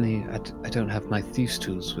don't have any. I don't have my thieves'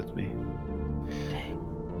 tools with me.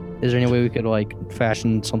 Is there any way we could like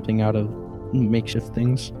fashion something out of makeshift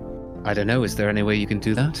things? I don't know. Is there any way you can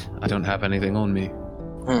do that? I don't have anything on me.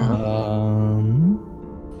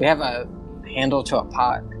 We have a handle to a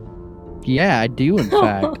pot. Yeah, I do. In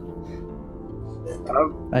fact,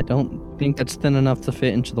 I don't think that's thin enough to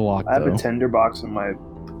fit into the lock. I have though. a tinderbox in my. I have a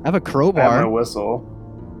I have my crowbar. whistle.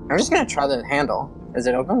 I'm just gonna try the handle. Is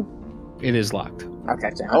it open? It is locked.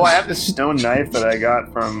 Okay, damn. Oh, I have this stone knife that I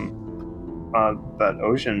got from that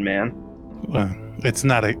ocean man. It's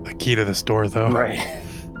not a key to this door, though. Right.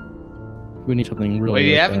 We need something really. Well,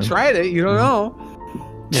 you like haven't that. tried it. You don't know.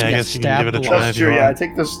 Yeah, I Yeah, guess you can give it a stab the try That's if you true. Yeah, I want.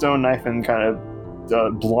 take the stone knife and kind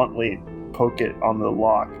of bluntly poke it on the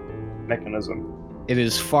lock mechanism. It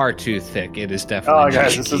is far too thick. It is Oh, definitely.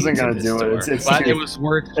 guys, not this a key isn't to gonna this do it. door. It's But too- it was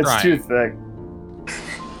worth It's trying. too thick.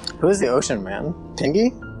 Who's the ocean man?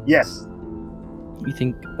 Pingy? Yes. You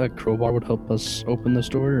think a crowbar would help us open this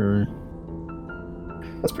door, or?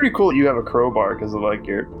 That's pretty cool that you have a crowbar because of like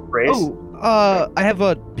your race. Oh, I have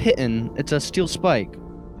a pitten. It's a steel spike.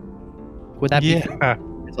 Would that be? Yeah.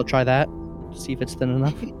 I'll try that. See if it's thin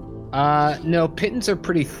enough. No, pittons are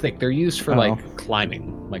pretty thick. They're used for Oh. like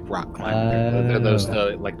climbing, like rock climbing. They're those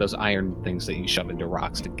Oh. like those iron things that you shove into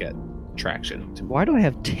rocks to get traction. Why do I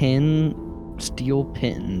have 10 steel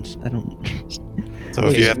pins? I don't. So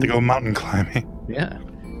if you have to go mountain climbing. Yeah.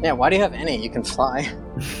 Yeah, why do you have any? You can fly.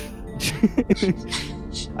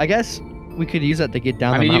 I guess we could use that to get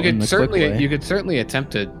down I the mean, you mountain could the certainly quick way. you could certainly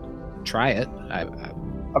attempt to try it. I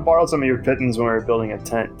borrowed some of your pittons when we were building a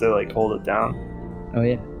tent to like hold it down. Oh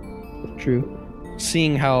yeah, true.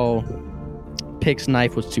 Seeing how Pick's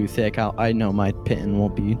knife was too thick, I know my pitten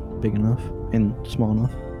won't be big enough and small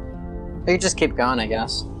enough. You just keep going, I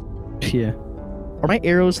guess. Yeah. Are my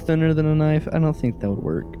arrows thinner than a knife? I don't think that would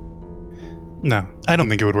work. No, I don't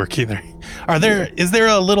think it would work either. Is there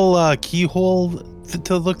a little keyhole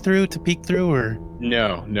to look through, to peek through, or?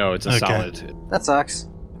 No, it's a Okay. solid. That sucks.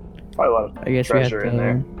 Probably a lot of I guess we have treasure to in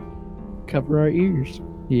there. cover our ears.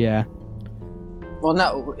 Yeah. Well,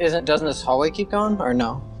 no, doesn't this hallway keep going, or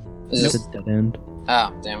no? Is It's this... a dead end.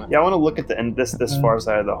 Oh, damn it. Yeah, I want to look at the end this far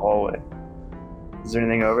side of the hallway. Is there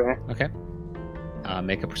anything over here? Okay.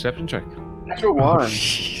 Make a perception check. Natural Oh, one.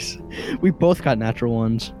 jeez. We both got natural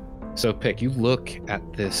ones. So, Pick, you look at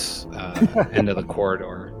this end of the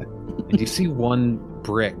corridor, and you see one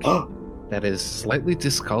brick that is slightly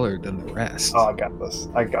discolored than the rest. Oh, I got this.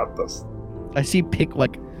 I got this. I see Pick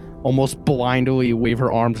like almost blindly wave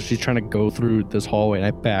her arms as she's trying to go through this hallway, and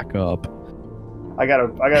I back up. I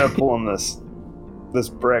gotta pull on this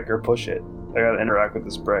brick or push it. I gotta interact with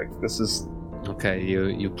this brick. This is Okay,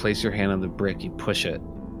 you place your hand on the brick, you push it,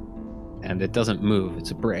 and it doesn't move.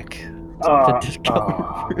 It's a brick. The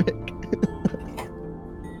discolored brick.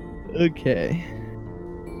 Okay.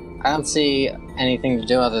 I don't see anything to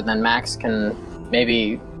do other than Max can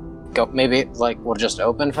maybe we'll just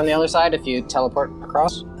open from the other side if you teleport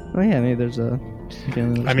across. Oh yeah, maybe there's a.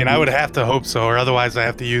 I mean, I would have to hope so, or otherwise I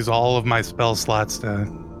have to use all of my spell slots to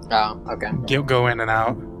Oh, okay. go in and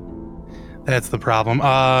out. That's the problem.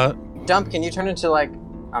 Dump, can you turn into like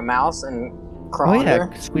a mouse and Oh crawl yeah,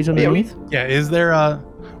 under? squeeze underneath. Yeah, is there a?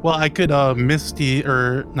 Well, I could Misty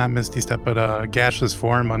or not Misty Step, but gaseous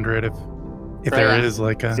form under it if there yeah. is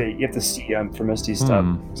like a. so you have to see for Misty stuff.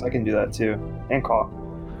 So I can do that too. And call.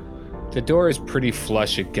 The door is pretty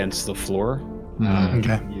flush against the floor.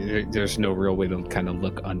 Okay. There's no real way to kind of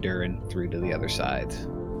look under and through to the other side.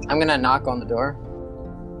 I'm gonna knock on the door.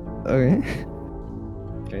 Okay.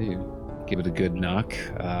 Okay, you give it a good knock.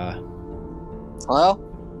 Hello?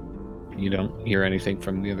 You don't hear anything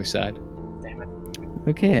from the other side. Damn it.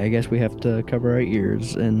 Okay, I guess we have to cover our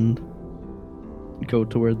ears and go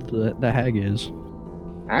to where the hag is.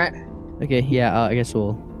 Alright. Okay, yeah, I guess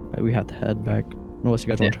we have to head back. Unless you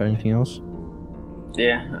guys want to try anything else.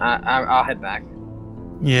 Yeah, I'll head back.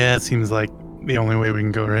 Yeah, it seems like the only way we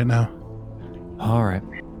can go right now. All right.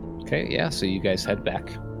 Okay, yeah, so you guys head back.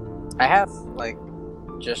 I have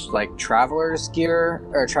just traveler's gear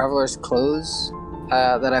or traveler's clothes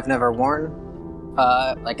that I've never worn.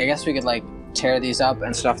 I guess we could tear these up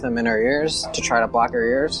and stuff them in our ears to try to block our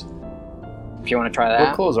ears. If you want to try that.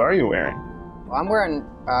 What clothes are you wearing? Well, I'm wearing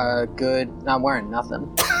No, I'm wearing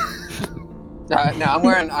nothing. No,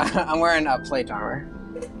 I'm wearing plate armor.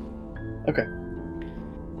 Okay.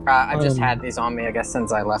 I've just had these on me, I guess,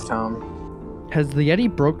 since I left home. Has the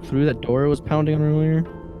Yeti broke through that door it was pounding on earlier?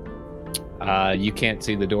 You can't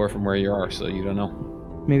see the door from where you are, so you don't know.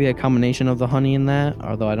 Maybe a combination of the honey and that,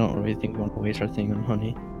 although I don't really think we want to waste our thing on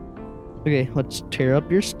honey. Okay, let's tear up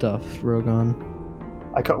your stuff, Rogan.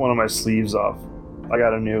 I cut one of my sleeves off. I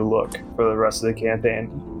got a new look for the rest of the campaign.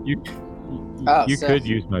 You So- could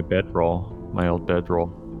use my bedroll, my old bedroll.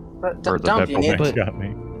 But Or the don't you bedroll need Max got me.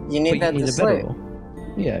 you need that to a sleep. bedroll.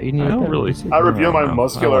 Yeah, you need I a don't bedroll really- to sleep. I reveal my No,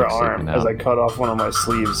 muscular I like arm sleeping as out. I cut off one of my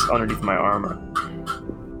sleeves underneath my armor,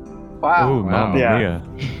 Wow. Ooh, mamma Yeah. mia.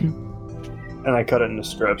 and I cut it into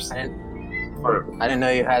strips. I didn't know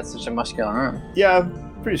you had such a muscular arm. Yeah,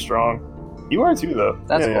 pretty strong. You are too, though.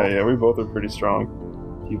 That's yeah, cool. yeah. We both are pretty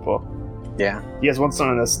strong people. Yeah. You guys want some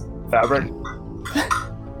of this fabric?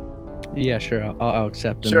 Yeah, sure. I'll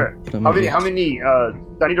accept them. Sure. Put them How in many? the- How many?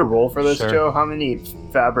 Do I need to roll for this, Sure. Joe? How many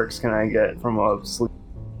fabrics can I get from a sleeve?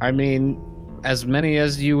 I mean, as many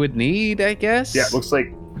as you would need, I guess. Yeah, it looks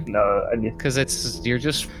like no. I need. Because you're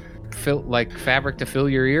just like fabric to fill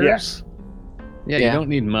your ears. Yeah, Yeah. you don't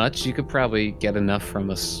need much. You could probably get enough from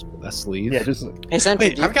a sleeve. Yeah, just Hey, Sentry,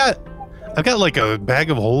 Wait, I've got like a bag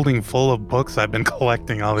of holding full of books I've been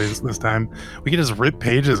collecting all this time. We could just rip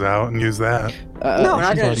pages out and use that. No, we're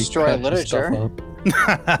not she's gonna already destroy cut your stuff literature.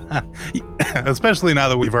 up. Especially now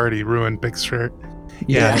that we've already ruined Big's shirt.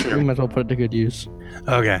 Yeah, sure. we might as well put it to good use.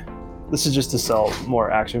 Okay. this is just to sell more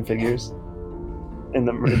action figures in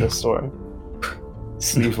the store.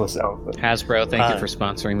 Sleeveless outfit. Hasbro, thank you Uh, for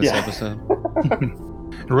sponsoring this yeah. episode.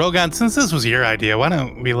 Rogan, since this was your idea, why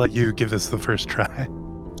don't we let you give this the first try?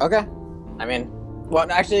 Okay. I mean, well,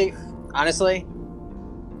 actually, honestly,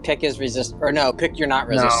 pick is pick you're not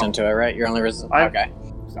resistant to it, right? You're only resistant. I- Okay.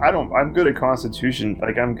 I'm good at Constitution.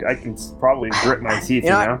 Like I can probably grit my teeth. You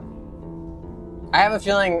You know know. I have a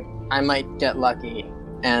feeling I might get lucky,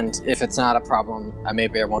 and if it's not a problem,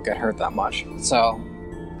 maybe I won't get hurt that much. So, all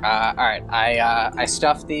right, I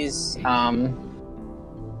stuffed these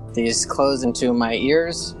clothes into my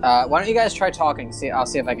ears. Why don't you guys try talking? I'll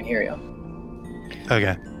see if I can hear you.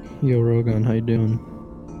 Okay. Yo, Rogan, how you doing?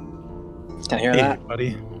 Can I hear Hey, that?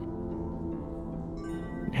 buddy.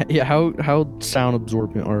 Yeah, how sound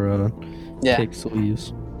absorbent or Yeah, thick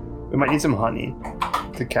sleeves? We might need some honey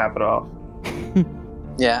to cap it off.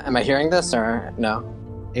 yeah. Am I hearing this or no?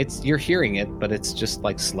 You're hearing it, but it's just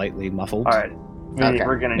like slightly muffled. All right. Okay.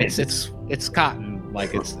 We're gonna need. It's cotton,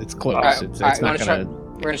 like it's close. All right, It's all right, not gonna.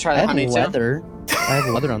 We're gonna try I the have honey too. leather. I have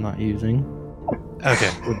leather I'm not using. Okay.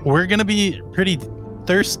 We're gonna be pretty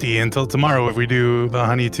thirsty until tomorrow if we do the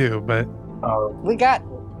honey too, but We got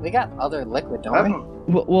other liquid, don't we?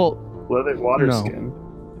 Well, leather water No. skin.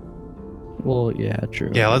 yeah, true.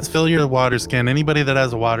 yeah, let's fill your water skin. Anybody that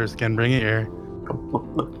has a water skin, bring it here.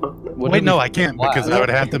 What Wait, if no, we- I can't because I would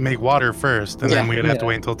have to make water first, and then Yeah. we would have to Yeah.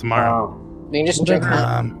 wait until tomorrow. You can just Whatever.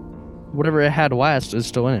 drink it. Whatever it had last is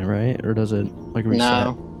still in it, right? Or does it like reset?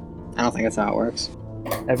 No, I don't think that's how it works.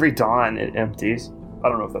 Every dawn it empties. I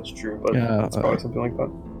don't know if that's true, but Yeah, it's probably something like that.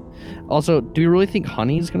 Also, do you really think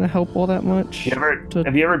honey's gonna help all that much?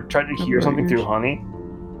 Have you ever tried to hear something through honey?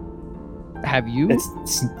 Have you? It's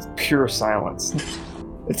pure silence.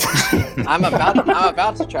 It's, I'm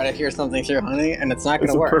about to try to hear something through honey, and it's not it's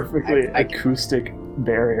gonna a work. perfectly I- acoustic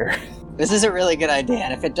barrier. This is a really good idea,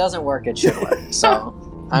 and if it doesn't work, it should work.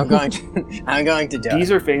 So I'm going to do Geese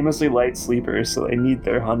it. are famously light sleepers, so they need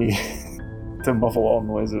their honey to muffle all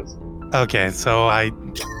noises. Okay, so I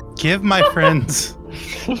give my friends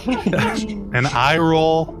an eye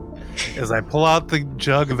roll as I pull out the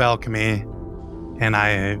jug of alchemy and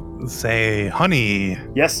I say honey,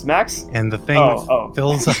 Yes, Max? and the thing Oh.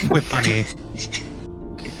 fills up with honey.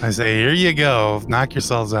 I say, here you go, knock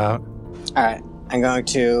yourselves out. All right, I'm going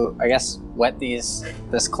to, I guess, wet this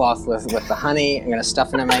cloth with the honey. I'm gonna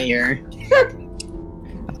stuff it in my ear.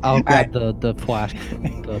 I'll grab the flask.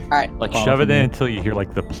 All right, Like Oh, shove it in yeah. until you hear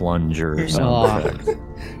like the plunger or Oh. sound effect.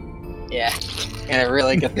 yeah, I'm gonna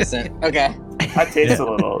really get this in. Okay. I taste a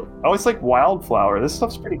little. Oh, it's like wildflower. This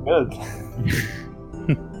stuff's pretty good.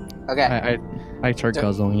 Okay. I start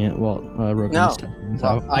guzzling it while Rogan's No. stuffing this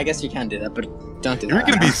Well, out. I guess you can do that, but don't do You're that.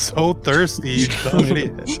 gonna be so thirsty, you dumb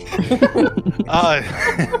idiot.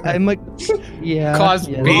 I'm like, yeah. Claw's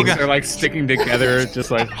yeah. beaks are like sticking together, just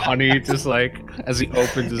like honey, just like as he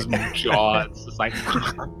opens his jaw, it's just like.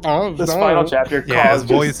 Oh, This no. final chapter, Yeah, his Cos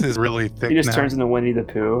voice is really thick he just now. turns into Winnie the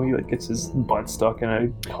Pooh. He like gets his butt stuck in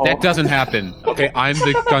a hole. That doesn't happen. Okay, I'm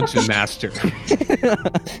the dungeon master.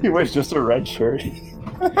 He wears just a red shirt.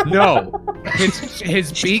 No,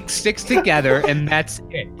 his beak sticks together, and that's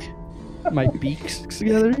it. My beak sticks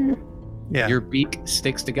together. Yeah. Your beak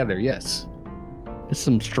sticks together. Yes. It's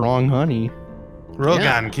some strong honey.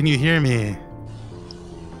 Rogan, can you hear me?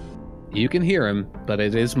 You can hear him, but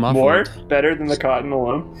it is muffled. More better than the cotton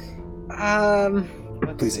alone.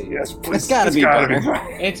 Please say yes. Please. It's gotta be better.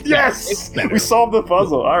 It's Yes, It's better. we solved the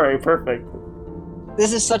puzzle. All right, perfect.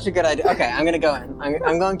 This is such a good idea. Okay, I'm gonna go in.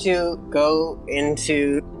 I'm going to go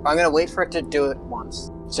into. I'm gonna wait for it to do it once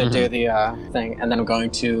to do the thing, and then I'm going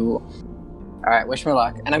to. All right, wish me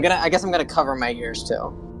luck. And I guess I'm gonna cover my ears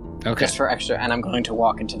too, Okay. just for extra. And I'm going to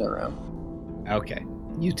walk into the room. Okay.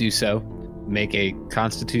 You do so. Make a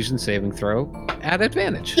Constitution saving throw at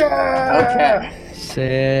advantage. Yeah. Okay.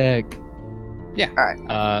 Sick.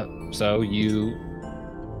 So you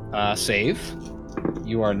save.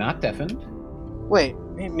 You are not deafened. Wait,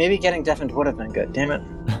 maybe getting deafened would have been good. Damn it.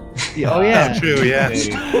 Oh yeah. True, yeah.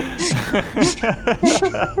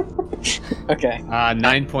 Okay.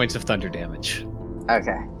 9 points of thunder damage.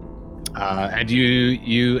 Okay. And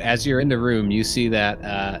you, as you're in the room, you see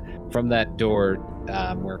that from that door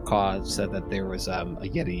where Caw said that there was a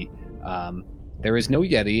Yeti. There is no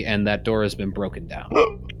Yeti, and that door has been broken down.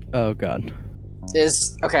 Oh god. Are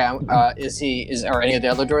any of the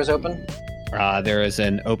other doors open? There is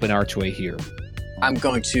an open archway here. I'm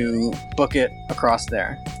going to book it across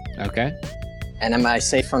there. Okay. And am I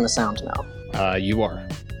safe from the sound now? You are.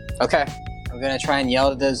 Okay. I'm gonna try and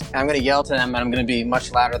yell at those. I'm gonna yell to them, and I'm gonna be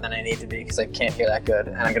much louder than I need to be because I can't hear that good.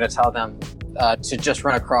 And I'm gonna tell them to just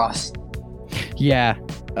run across. Yeah. You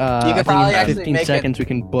I could think probably in actually 15 make seconds we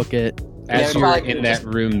can book it. As we you're probably in could that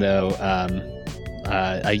just- room, though,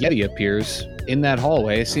 a Yeti appears in that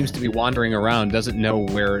hallway. Seems to be wandering around. Doesn't know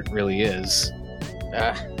where it really is.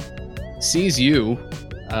 Sees you.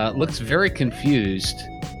 Looks very confused.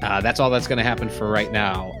 That's all that's going to happen for right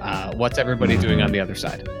now. What's everybody doing on the other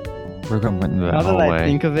side? We're going into the Now that I hallway.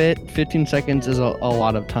 think of it, 15 seconds is a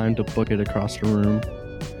lot of time to book it across the room.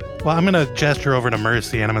 Well, I'm gonna gesture over to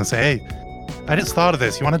Mercy and I'm gonna say, hey, I just thought of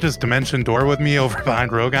this. You want to just dimension door with me over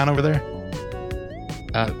behind Rogan over there?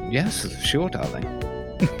 Yes, sure, darling.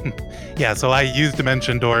 Yeah, so I use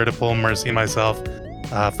dimension door to pull Mercy and myself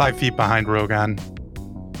 5 feet behind Rogan.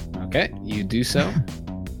 Okay, you do so.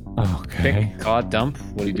 Okay. Pick, Caw, dump.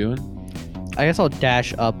 What are you doing? I guess I'll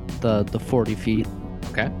dash up the 40 feet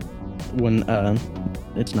Okay. when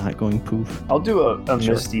it's not going poof. I'll do a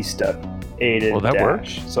Sure. Misty Step aided Well, that dash.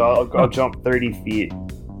 works. So I'll jump 30 feet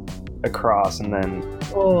across and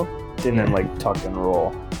then like tuck and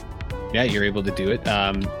roll. Yeah, you're able to do it.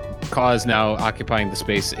 Caw is now occupying the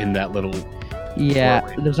space in that little. Yeah,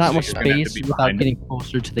 Doorway. there's not So much you're gonna have to space be without behind getting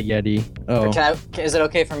closer to the Yeti. Oh, Is it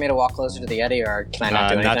okay for me to walk closer to the Yeti, or can I not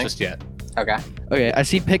do anything? Not just yet. Okay. okay. I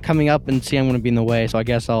see Pick coming up and see I'm going to be in the way, so I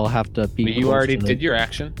guess I'll have to be. But you close already to the- did your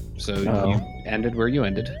action, so Oh. you ended where you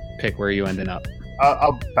ended. Pick where you ended up.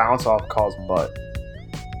 I'll bounce off Call's butt.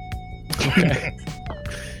 Okay.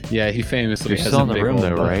 Yeah, he famously You're has still a in the big room old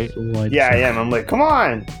though, butt. right? So wide Yeah, I shot. am. I'm like, come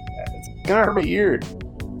on! It's gonna hurt my ear.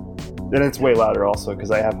 Then it's way louder also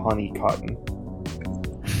because I have honey cotton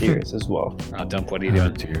ears as well. Dump. What are you Oh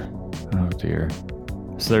doing? dear. Oh dear.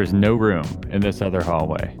 So there's no room in this other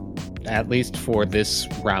hallway. At least for this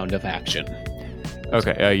round of action.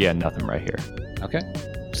 Okay. Yeah, nothing right here. Okay.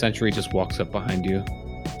 Sentry just walks up behind you.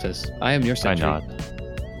 Says, "I am your I sentry." nod.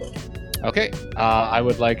 Okay. I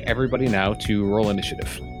would like everybody now to roll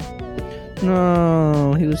initiative.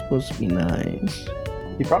 No, he was supposed to be nice.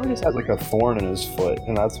 He probably just has like a thorn in his foot,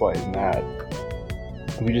 and that's why he's mad.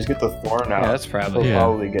 If we just get the thorn out, Yeah, that's he'll probably Yeah.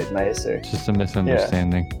 probably get nicer. It's just a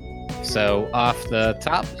misunderstanding. So. Off the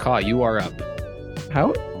top, Caw, you are up.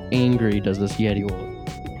 How angry does this Yeti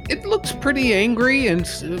look? It looks pretty angry and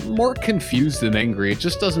more confused than angry. It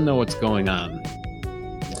just doesn't know what's going on.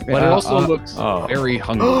 But it also looks oh. very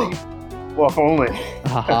hungry. Well, if only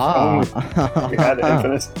Haha. we had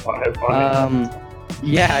infinite supply of honey.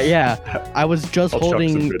 Yeah. I was just I'll chuck some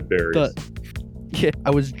holding good berries. I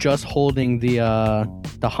was just holding the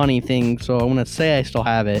honey thing, so I'm gonna say I still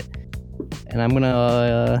have it, and I'm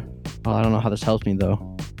gonna. Well, I don't know how this helps me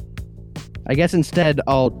though. I guess instead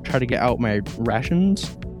I'll try to get out my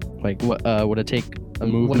rations. Like, what would it take a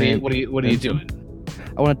movement? What are you doing?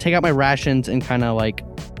 I want to take out my rations and kind of like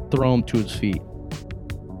throw them to his feet.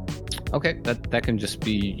 Okay, that can just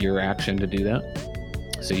be your action to do that.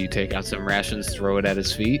 So you take out some rations, throw it at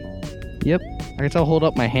his feet. Yep. I guess I'll hold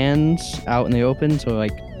up my hands out in the open, so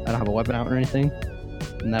like I don't have a weapon out or anything,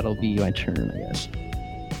 and that'll be my turn, I guess.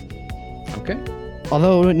 Okay.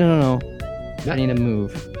 Although no. I need to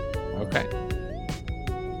move Okay.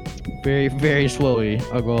 very, very slowly.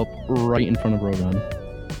 I'll go up right in front of Rogan.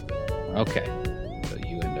 Okay. So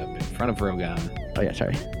you end up in front of Rogan. Oh yeah,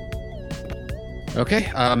 sorry.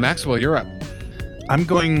 Okay, Maxwell, you're up. I'm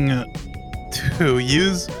going to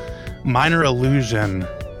use minor illusion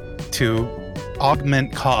to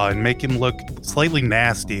augment Caw and make him look slightly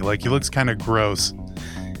nasty. Like he looks kind of gross.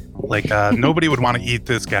 Like nobody would want to eat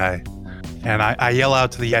this guy. And I yell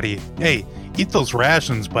out to the Yeti, "Hey, eat those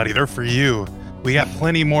rations, buddy. They're for you." We got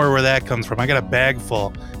plenty more where that comes from. I got a bag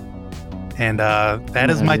full. And that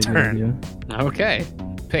is my turn. Okay.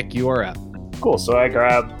 Pick, you are up. Cool. So I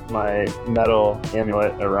grab my metal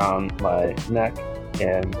amulet around my neck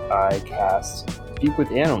and I cast Speak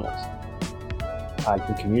with Animals. I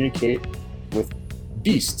can communicate with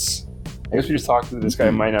beasts. I guess we just talked to this guy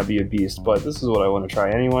might not be a beast, but this is what I want to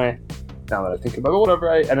try anyway. Now that I think about it, whatever.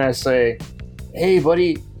 I say, hey,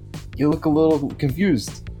 buddy, you look a little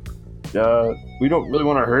confused. We don't really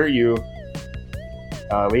want to hurt you.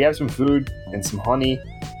 We have some food and some honey.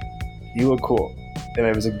 You look cool. And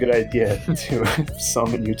it was a good idea to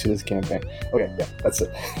summon you to this campaign. Okay, yeah, that's it.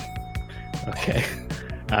 Okay.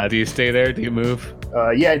 Do you stay there? Do you move?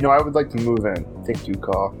 Yeah, no, I would like to move in. Thank you,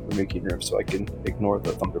 Caw, for making room so I can ignore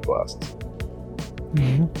the thunder blasts.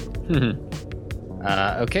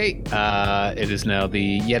 Okay. It is now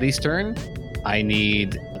the Yeti's turn. I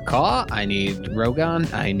need Caw, I need Rogan,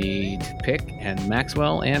 I need Pick, and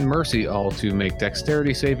Maxwell, and Mercy all to make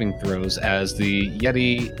dexterity saving throws as the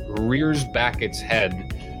Yeti rears back its head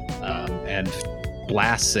and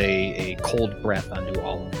blasts a cold breath onto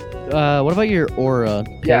all of you. What about your aura?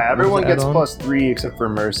 Pick? Yeah, What does everyone that gets add on? +3 except for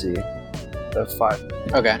Mercy. That's 5.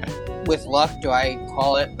 Okay. With luck, do I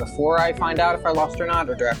call it before I find out if I lost or not,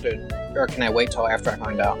 or do I have to, or can I wait till after I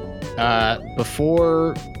find out?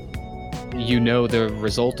 Before you know the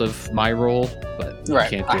result of my roll, but you Right,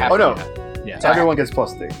 can't I do have it. Oh, no. Yeah. Sorry. Everyone gets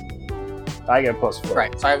 +3. I get +4.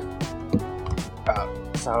 Right. So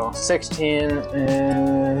so 16.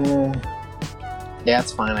 Yeah,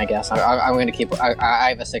 it's fine, I guess. I'm going to keep. I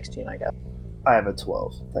have a 16, I guess. I have a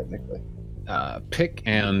 12, technically. Pick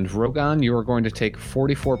and Rogan, you are going to take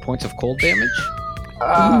 44 points of cold damage.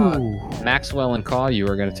 Maxwell and Caw, you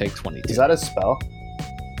are going to take 22. Is that a spell?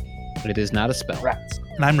 It is not a spell. Rats.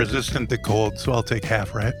 And I'm resistant to cold, so I'll take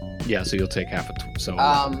half, right? Yeah, so you'll take half a so.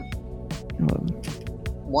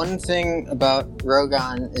 One thing about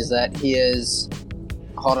Rogan is that he is.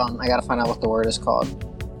 Hold on, I gotta find out what the word is called.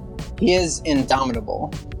 He is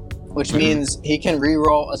indomitable, which means he can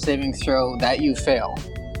re-roll a saving throw that you fail.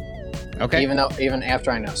 Okay. Even after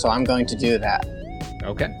I know. So I'm going to do that.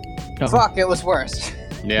 Okay. Oh. Fuck, it was worse.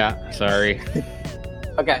 Yeah, sorry.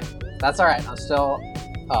 Okay, that's all right. I'm still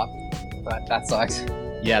up, but that sucks.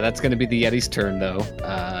 Yeah, that's going to be the Yeti's turn, though.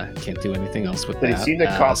 Can't do anything else with Did that. he seem to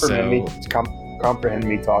comprehend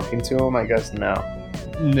me talking to him? I guess no.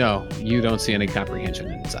 No, you don't see any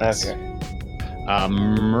comprehension in his eyes. Okay.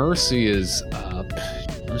 Mercy is up.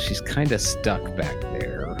 Well, she's kind of stuck back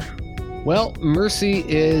there. Well, Mercy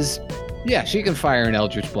is... Yeah, she can fire an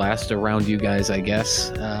Eldritch Blast around you guys, I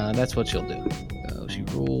guess. That's what she'll do. So she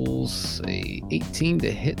rolls a 18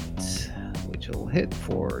 to hit, which will hit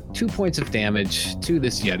for 2 points of damage to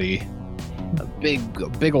this Yeti. A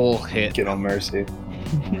big ol' hit. Get on Mercy.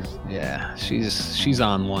 Yeah, she's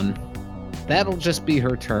on one. That'll just be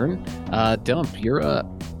her turn. Dump, you're up.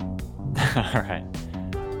 All right.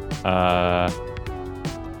 I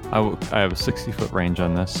have a 60-foot range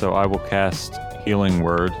on this, so I will cast Healing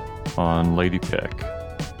Word on Lady Pick.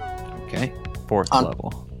 Okay. 4th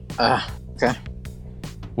level. Okay.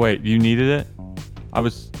 Wait, you needed it? I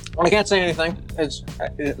can't say anything. It's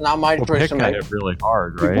not my Well, choice Pick to got make. it really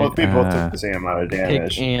hard, right? Well, people took the same amount of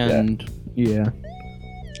damage. Pick and yeah.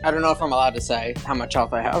 I don't know if I'm allowed to say how much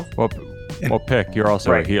health I have. Well, Pick, you're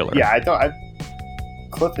also Right. a healer. Yeah,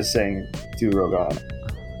 Cliff is saying do Rogan.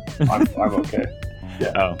 I'm okay.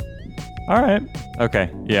 Yeah. Oh. All right. Okay.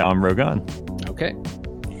 Yeah, I'm Rogan. Okay.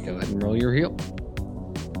 Go ahead and roll your heal.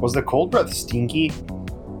 Was the cold breath stinky?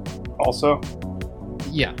 Also?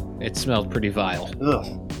 Yeah, it smelled pretty vile. Ugh.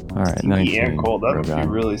 All right. Stinky 19. and cold. That would be Rogan.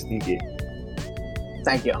 really sneaky.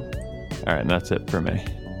 Thank you. All right, and that's it for me.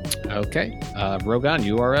 Okay. Rogan,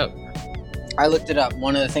 you are up. I looked it up.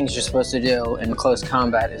 One of the things you're supposed to do in close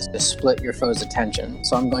combat is to split your foe's attention.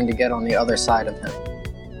 So I'm going to get on the other side of him.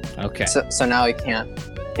 Okay. So now he can't.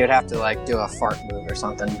 He would have to do a fart move or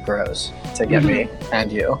something gross to get me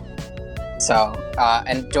and you. So,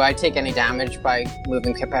 and do I take any damage by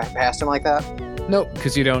moving past him like that? Nope,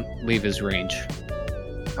 because you don't leave his range.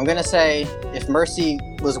 I'm gonna say if Mercy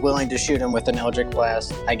was willing to shoot him with an Eldritch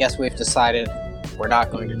Blast, I guess we've decided we're not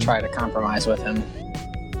going to try to compromise with him.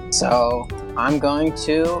 So I'm going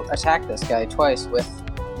to attack this guy twice with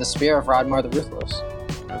the Spear of Rodmar the Ruthless.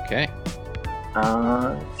 Okay.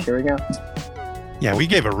 Here we go. Yeah, we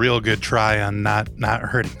gave a real good try on not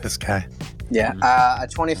hurting this guy. Yeah, a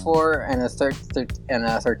 24 and a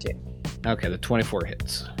 13. Okay, the 24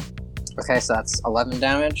 hits. Okay, so that's 11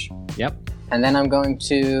 damage. Yep. And then I'm going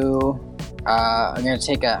to I'm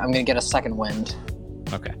gonna get a second wind.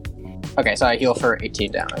 Okay. Okay, so I heal for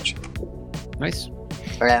 18 damage. Nice.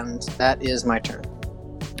 And that is my turn.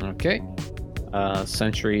 Okay.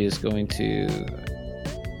 Sentry is going to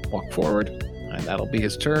walk forward, and that'll be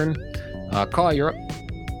his turn. Caw, you're up.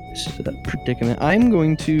 This is a predicament. I'm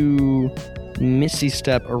going to Misty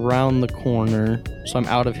Step around the corner, so I'm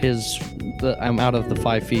out of the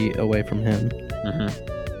 5 feet away from him.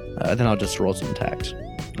 Mm-hmm. Then I'll just roll some attacks.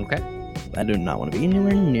 Okay. I do not want to be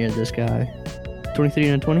anywhere near this guy. 23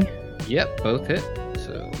 and a 20. Yep, both hit.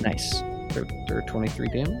 So Nice. they're 23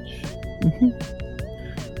 damage.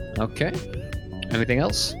 Mm-hmm. Okay. Anything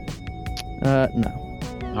else?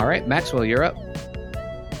 No. All right, Maxwell, you're up.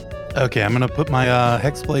 Okay, I'm gonna put my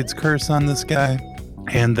Hexblade's Curse on this guy,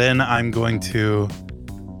 and then I'm going to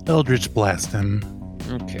Eldritch Blast him.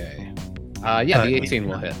 Okay. Yeah, the 18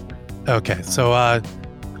 will hit. Okay, so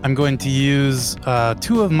I'm going to use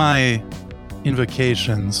 2 of my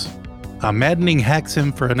invocations. Maddening Hex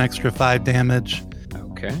him for an extra 5 damage,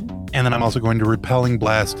 Okay. and then I'm also going to Repelling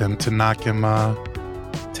Blast him to knock him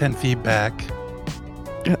 10 feet back.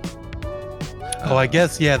 Oh, I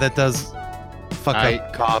guess, yeah, that does fuck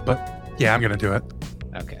up Cobb, but yeah, I'm gonna do it.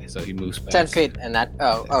 Okay, so he moves back. 10 feet, and that.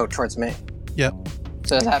 Oh, towards me. Yep.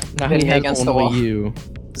 So does that Now pin he me has against the only wall? you.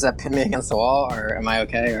 Does that pin me against the wall, or am I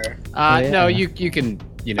okay? Or No, Yeah. you can,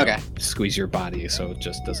 Okay. squeeze your body so it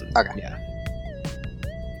just doesn't. Okay. Yeah.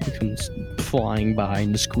 He comes flying by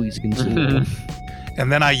and squeeze against the wall.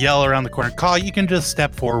 And then I yell around the corner, Call, you can just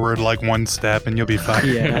step forward like 1 step and you'll be fine.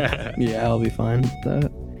 Yeah, I'll be fine with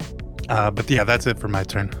that. But yeah, that's it for my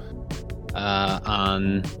turn.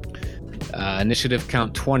 On initiative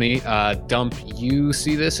count 20, Dump, you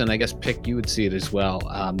see this, and I guess Pick, you would see it as well.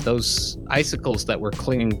 Those icicles that were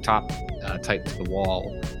clinging tight to the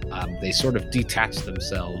wall, they sort of detach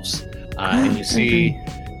themselves, and you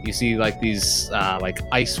see like these like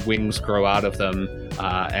ice wings grow out of them,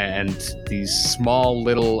 and these small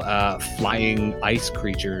little flying ice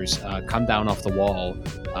creatures come down off the wall.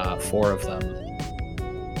 4 of them.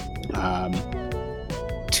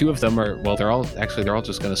 2 of them are they're all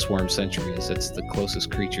just going to swarm Sentry, as it's the closest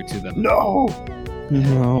creature to them. No!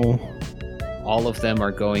 No. All of them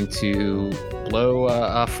are going to blow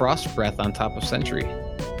a frost breath on top of Sentry.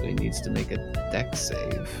 So he needs to make a dex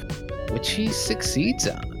save, which he succeeds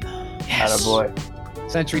on. Attaboy.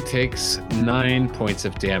 Sentry takes 9 points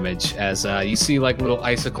of damage as you see like little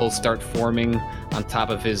icicles start forming on top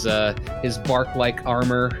of his bark-like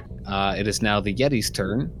armor. It is now the Yeti's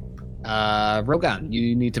turn. Rogan,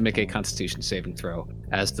 you need to make a Constitution saving throw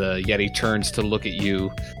as the Yeti turns to look at you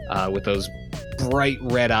with those bright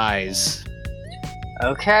red eyes.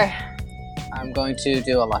 okay, I'm going to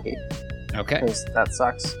do a lucky Okay. because that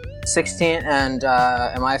sucks. 16, and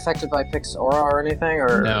am I affected by Pick's aura or anything?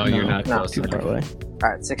 Or No, you're not No. close Too far enough. away. All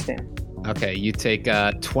right, 16. Okay, you take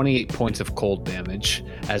 28 points of cold damage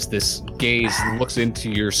as this gaze looks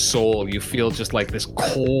into your soul. You feel just like this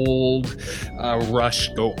cold rush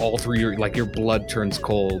go all through your blood turns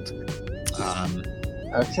cold.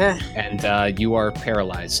 Okay. And you are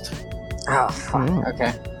paralyzed. Oh, fuck. Oh.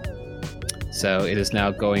 Okay. So it is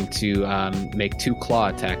now going to make 2 claw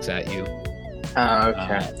attacks at you.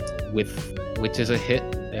 Okay. Which is a hit,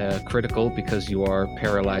 critical, because you are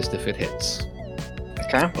paralyzed if it hits.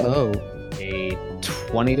 Okay. Oh. A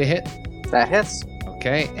 20 to hit, That hits.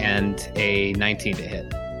 okay, and a 19 to hit.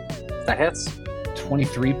 That hits.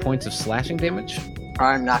 23 points of slashing damage.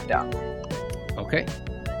 I'm knocked out. Okay.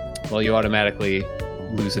 Well, you automatically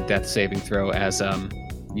lose a death saving throw as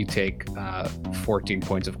you take 14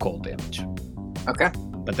 points of cold damage. Okay.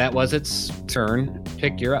 But that was its turn.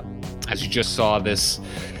 Pick, you're up. As you just saw this,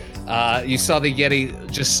 you saw the Yeti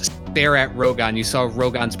just stare at Rogan. You saw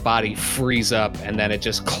Rogan's body freeze up, and then it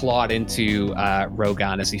just clawed into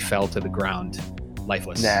Rogan as he fell to the ground,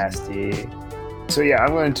 lifeless. Nasty. So yeah,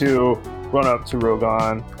 I'm going to run up to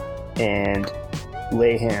Rogan and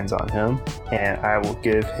lay hands on him, and I will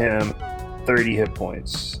give him 30 hit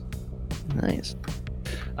points. Nice.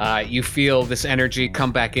 You feel this energy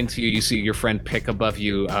come back into you. You see your friend Pick above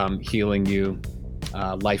you, healing you.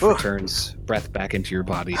 Life Oof. returns, breath back into your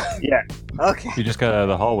body. Yeah, Okay. You just got out of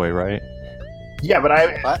the hallway, right? yeah, but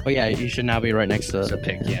I Oh yeah, you should now be right next to. So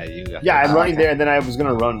Pick, yeah, you got yeah I'm Oh, running okay. there, and then I was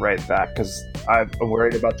gonna run right back because I'm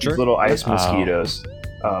worried about these Sure. little ice Oh. mosquitoes.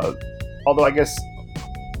 Although I guess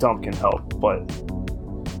Dump can help, but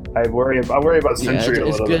I worry about Yeah, Sentry a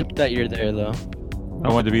it's little good bit. that you're there though. I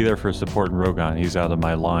wanted to be there for support Rogan. He's out of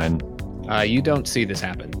my line. You don't see this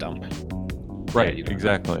happen, Dump. Right, you don't.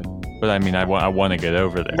 exactly. But I mean, I want to get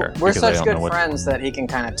over there. We're because I such don't good know what. friends that he can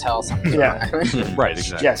kind of tell something. Yeah. Right,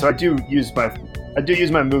 exactly. Yeah, so I do use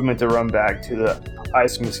my movement to run back to the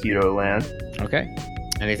ice mosquito land. Okay.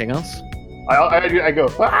 Anything else? I go,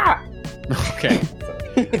 ah! Okay.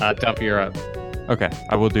 Dump, you're up. Okay,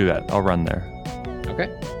 I will do that. I'll run there. Okay.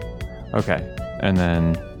 Okay, and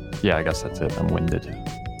then yeah, I guess that's it. I'm winded.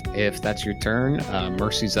 If that's your turn,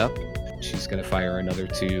 Mercy's up. She's going to fire another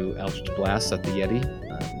 2 Eldritch Blasts at the Yeti.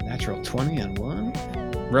 Natural 20 on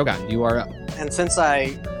 1. Rogan, you are up. And since I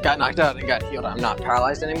got knocked out and got healed, I'm not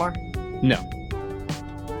paralyzed anymore? No.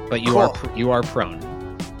 But you Cool. you are prone.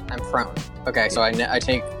 I'm prone. Okay, so I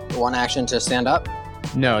take 1 action to stand up?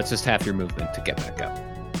 No, it's just half your movement to get back up.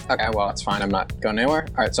 Okay, well, it's fine. I'm not going anywhere.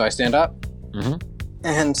 All right, so I stand up. Mm-hmm.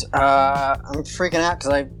 And I'm freaking out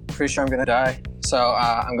because I'm pretty sure I'm going to die. So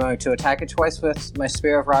I'm going to attack it twice with my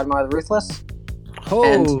Spear of Rodmar the Ruthless.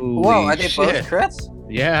 And, whoa, are they both crits?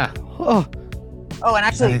 Yeah. Oh, Oh, and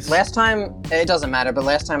actually, Nice. last time, it doesn't matter, but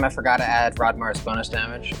last time I forgot to add Rodmar's bonus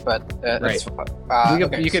damage. But it's,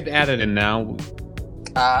 You could add it in now.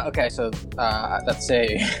 okay, so let's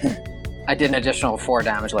say I did an additional 4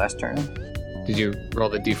 damage last turn. Did you roll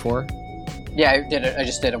the d4? Yeah, I did it. I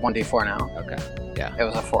just did a 1d4 now. Okay. Yeah. It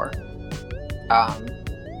was a 4.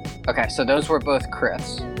 Okay, so those were both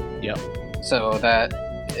crits. Yep. So that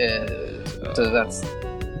is so that's,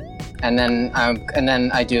 and then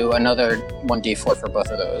I do another 1d4 for both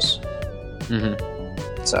of those.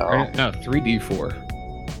 Mm-hmm. So No,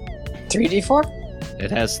 3d4. 3d4.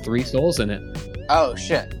 It has 3 souls in it. Oh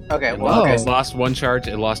shit. Okay. It Well, okay. it lost 1 charge.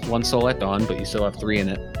 It lost 1 soul at dawn, but you still have 3 in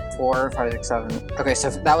it. 4, 5, 6, 7. Okay, so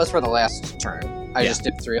that was for the last turn. I Yeah. just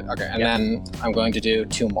did 3. Okay, and Yeah. then I'm going to do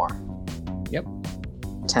 2 more. Yep.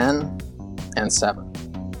 10 and 7.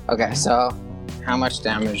 Okay, so how much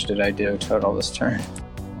damage did I do total this turn?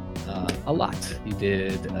 A lot. You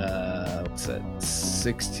did what's that?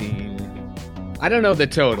 16. I don't know the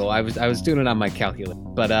total. I was doing it on my calculator,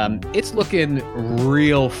 but it's looking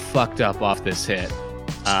real fucked up off this hit.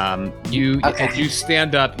 Okay. As you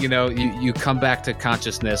stand up, you come back to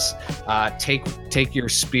consciousness, take your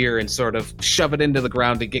spear and sort of shove it into the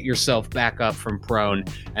ground to get yourself back up from prone,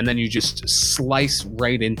 and then you just slice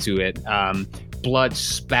right into it. Blood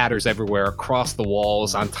spatters everywhere across the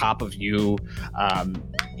walls, on top of you.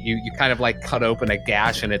 You kind of like cut open a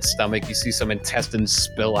gash in its stomach. You see some intestines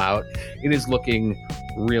spill out. It is looking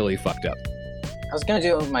really fucked up. I was gonna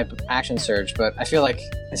do my action surge, but I feel like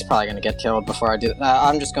it's probably gonna get killed before I do.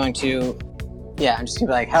 I'm just going to be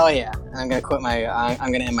like, hell yeah! I'm gonna quit my.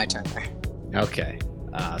 I'm gonna end my turn there. Okay.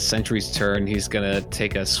 Sentry's turn. He's gonna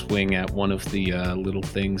take a swing at one of the little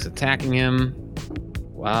things attacking him.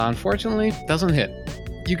 Unfortunately, doesn't hit.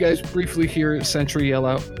 You guys briefly hear Sentry yell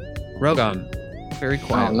out, "Rogan!" Very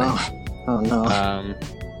quietly. Oh no!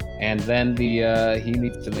 And then he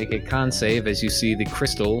needs to make a con save as you see the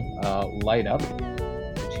crystal light up,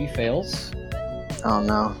 which he fails. Oh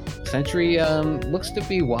no! Sentry looks to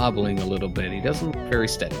be wobbling a little bit. He doesn't look very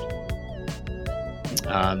steady.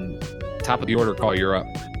 Top of the order, call, you're up.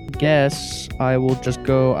 guess I will just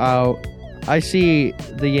go out. I see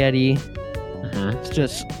the Yeti. Mm-hmm. It's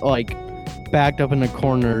just like backed up in a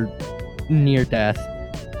corner near death.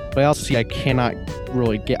 But I also see I cannot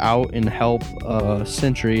really get out and help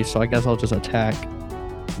Sentry, so I guess I'll just attack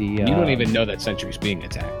the. You don't even know that Sentry's being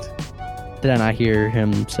attacked. Did I not hear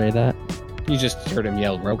him say that? You just heard him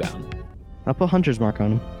yell Rogan. I'll put Hunter's Mark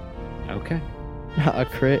on him. Okay. A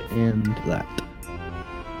crit and that.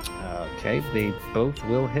 Okay, they both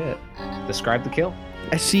will hit. Describe the kill.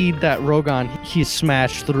 I see that Rogan, he's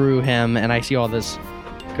smashed through him, and I see all this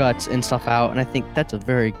guts and stuff out, and I think that's a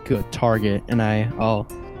very good target. And I'll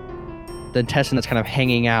the intestine that's kind of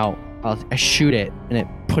hanging out, I shoot it, and it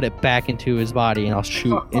put it back into his body, and I'll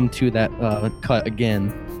shoot into that cut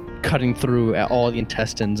again, cutting through at all the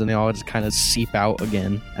intestines, and they all just kind of seep out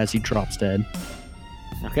again as he drops dead.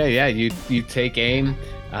 Okay, yeah, you take aim,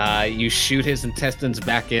 you shoot his intestines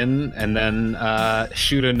back in, and then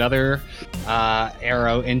shoot another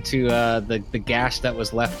arrow into the gash that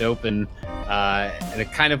was left open, and it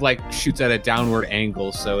kind of like shoots at a downward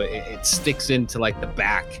angle, so it sticks into like the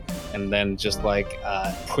back, and then just like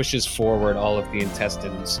pushes forward all of the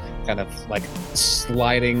intestines, kind of like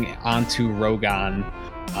sliding onto Rogan.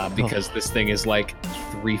 Because this thing is like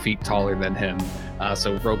 3 feet taller than him.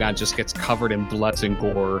 So Rogan just gets covered in blood and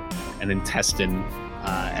gore and intestine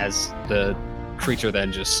as the creature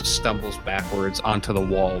then just stumbles backwards onto the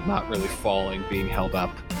wall, not really falling, being held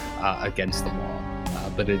up against the wall.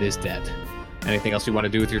 But it is dead. Anything else you want to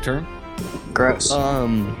do with your turn? Gross.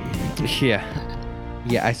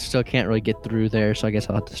 Yeah, I still can't really get through there, so I guess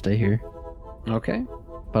I'll have to stay here. Okay.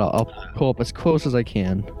 But I'll pull up as close as I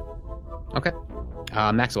can. Okay.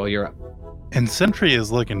 Maxwell, you're up. And Sentry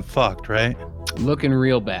is looking fucked, right? Looking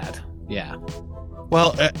real bad. Yeah.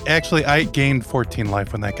 Well, actually, I gained 14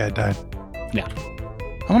 life when that guy died. Yeah.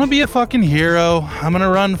 I'm gonna be a fucking hero. I'm gonna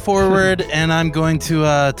run forward and I'm going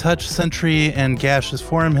to touch Sentry and gaseous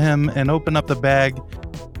form him and open up the bag.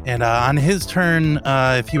 And on his turn,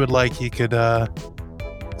 if he would like, he could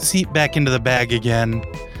seep back into the bag again.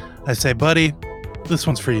 I say, buddy, this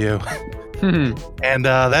one's for you. And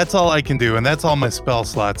that's all I can do, and that's all my spell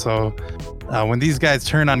slot. So when these guys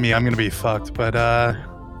turn on me, I'm gonna be fucked. But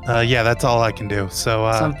yeah, that's all I can do. So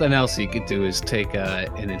Something else you could do is take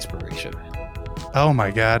an inspiration. oh my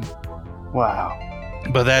god. Wow.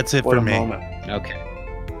 But that's it What for a me. moment. Okay.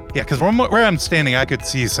 Yeah, because where I'm standing, I could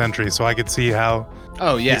see Sentry, so I could see how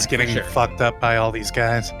Oh yeah, he's getting for sure. fucked up by all these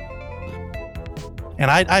guys. And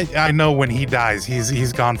I know when he dies,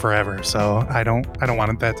 he's gone forever. So I don't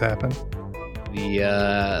want that to happen.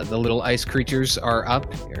 The little ice creatures are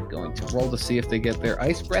up. They're going to roll to see if they get their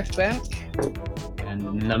ice breath back,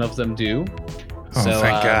 and none of them do. Oh, So,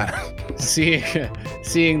 thank God.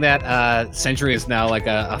 Seeing that Sentry is now like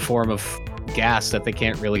a form of gas that they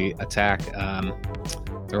can't really attack,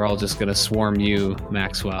 they're all just going to swarm you,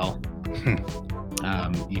 Maxwell.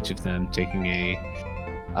 Each of them taking a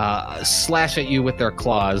slash at you with their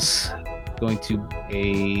claws. Going to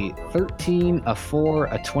a 13, a 4,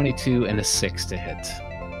 a 22, and a 6 to hit.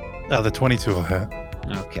 Oh, the 22 will hit.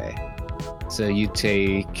 Okay. So you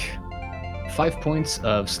take 5 points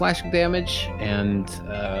of slashing damage and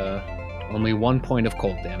only 1 point of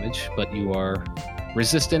cold damage, but you are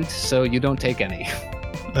resistant, so you don't take any.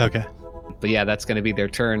 Okay. But yeah, that's going to be their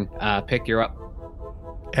turn. Pick, you're up.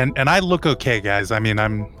 And I look okay, guys. I mean,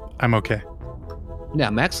 I'm okay. Yeah,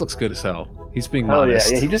 Max looks good as hell. He's being Hell yeah,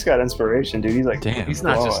 modest. yeah, he just got inspiration, dude. He's like, Damn. He's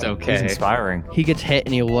not just glowing. He's okay. inspiring. He gets hit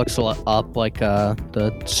and he looks up like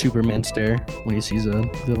the Superman stare when he sees a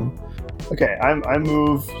villain. Okay, I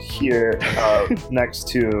move here next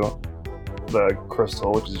to the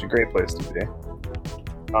crystal, which is a great place to be.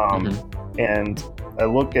 And I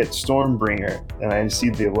look at Stormbringer and I see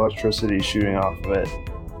the electricity shooting off of it.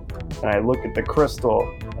 And I look at the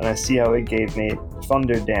crystal and I see how it gave me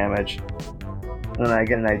thunder damage. And then I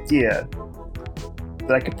get an idea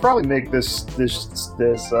that I could probably make this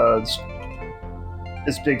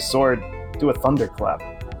big sword do a thunderclap.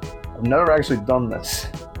 I've never actually done this,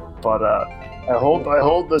 but I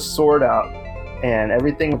hold the sword out, and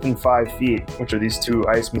everything within 5 feet, which are these 2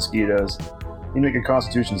 ice mosquitoes, you make a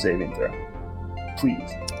Constitution saving throw,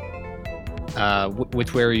 please.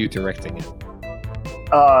 Which way are you directing it?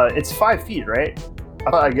 It's 5 feet, right? I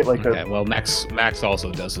thought I'd get like Okay, well, Max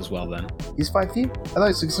also does as well then. He's 5 feet? I thought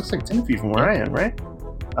it looks like 10 feet from where I am, right?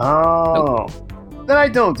 Oh. Then I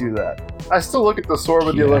don't do that. I still look at the sword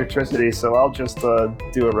with the electricity, so I'll just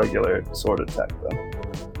do a regular sword attack then.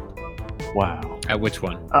 Wow. Which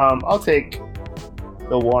one? I'll take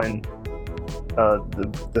the one.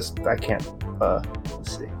 This I can't.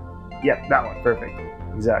 Let's see. Yep, that one. Perfect.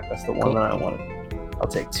 Exactly. That's the one Cool. that I wanted. I'll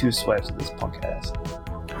take 2 swipes at this punk ass.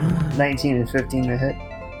 19 and 15 to hit.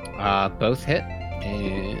 Both hit,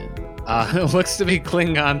 and it looks to be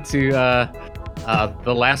clinging on to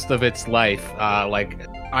the last of its life. Like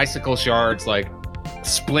icicle shards, like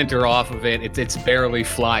splinter off of it. It's barely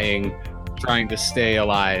flying, trying to stay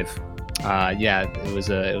alive. Yeah, it was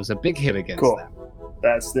a big hit against Cool. them.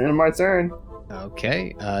 That's the end of my turn.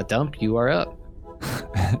 Okay, Dump, you are up.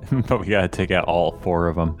 But we gotta take out all 4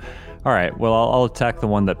 of them. All right. Well, I'll attack the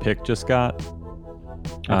one that Pick just got.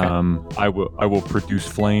 I will produce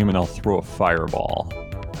flame and I'll throw a fireball.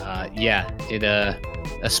 Yeah, it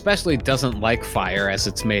especially doesn't like fire as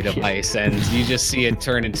it's made of ice, and you just see it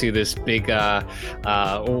turn into this big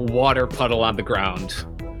water puddle on the ground,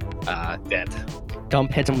 dead.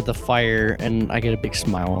 Dump hits him with the fire, and I get a big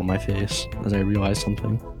smile on my face as I realize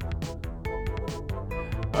something.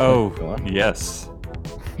 Oh, Go on. yes.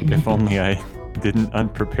 If only I didn't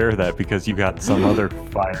unprepare that because you got some other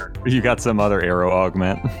fire. You got some other arrow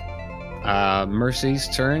augment. Mercy's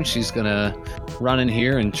turn. She's gonna run in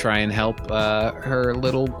here and try and help her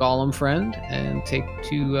little golem friend and take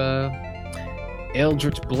 2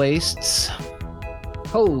 Eldritch Blasts.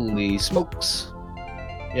 Holy smokes.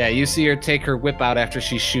 Yeah, you see her take her whip out after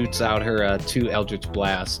she shoots out her 2 Eldritch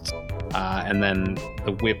Blasts. And then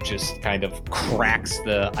the whip just kind of cracks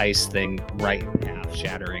the ice thing right in half,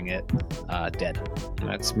 shattering it dead.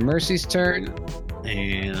 That's Mercy's turn.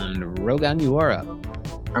 And Rogan, you are up.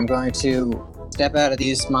 I'm going to step out of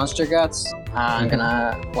these monster guts. I'm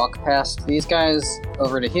gonna walk past these guys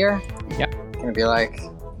over to here. Yep. Gonna be like,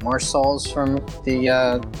 more souls from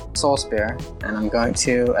the soul spear. And I'm going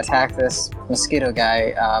to attack this mosquito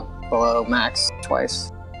guy below Max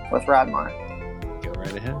twice with Radmar. Go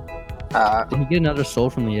right ahead. Did he get another soul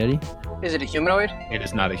from the Yeti? Is it a humanoid? It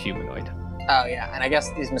is not a humanoid. Oh yeah, and I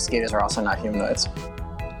guess these mosquitoes are also not humanoids.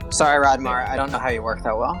 Sorry, Rodmar. I don't know how you work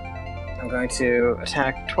that well. I'm going to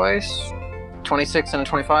attack twice. 26 and a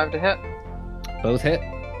 25 to hit. Both hit.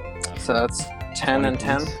 So that's 10 and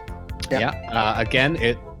 10. Yep. Yeah. Again,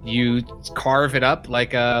 you carve it up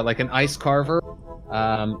like an ice carver,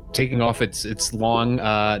 taking off its long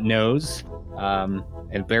nose,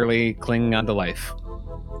 and barely clinging onto life.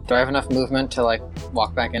 Do I have enough movement to like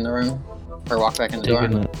walk back in the room or walk back in the door?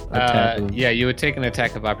 Taking an attack of- Yeah, you would take an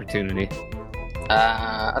attack of opportunity.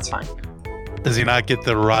 That's fine. Does he not get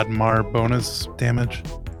the Rodmar bonus damage?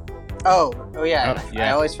 Oh yeah. Oh, yeah.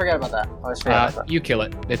 I always forget about that. You kill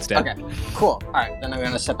it. It's dead. Okay, cool. All right, then I'm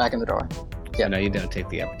gonna step back in the door. So no, you don't take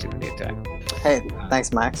the opportunity attack. Hey,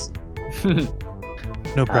 thanks, Max.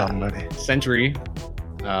 No problem, buddy. Sentry,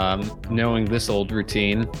 knowing this old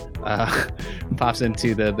routine, pops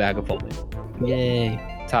into the bag of holding. Yay.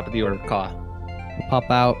 Top of the order, Caw. Pop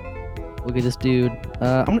out. Look at this dude.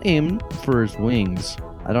 I'm gonna aim for his wings.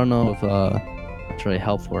 I don't know if it's really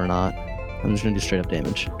helpful or not. I'm just gonna do straight up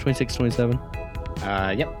damage. 26, 27.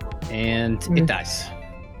 Yep. And it dies.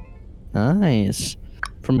 Nice.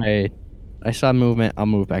 I saw movement. I'll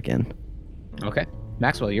move back in. Okay.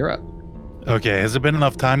 Maxwell, you're up. Okay, has it been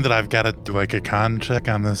enough time that I've got to do like a con check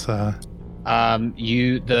on this?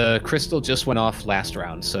 The crystal just went off last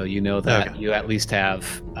round, so you know that Okay. you at least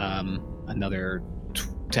have another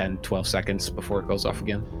 10, 12 seconds before it goes off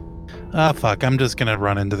again. Fuck, I'm just gonna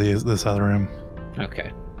run into this other room.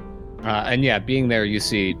 Okay. And yeah, being there, you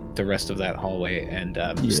see the rest of that hallway and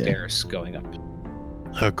stairs going up.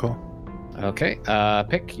 Oh, cool. Okay.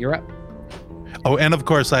 Pick, you're up. Oh, and of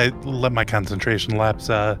course I let my concentration lapse.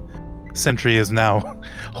 Sentry is now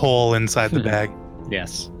whole inside the bag.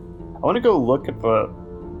 Yes. I want to go look at the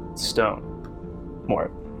stone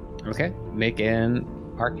more. Okay. Make an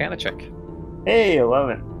Arcana check. Hey,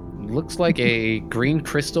 11. Looks like a green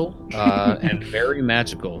crystal and very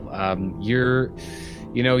magical. Your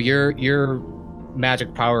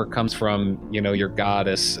magic power comes from your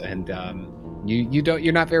goddess, and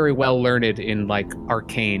you're not very well learned in like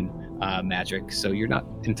arcane magic, so you're not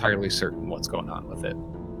entirely certain what's going on with it.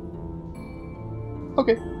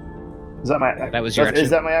 Okay. Is that my? That was your action. Is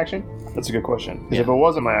that my action? That's a good question. Because Yeah. if it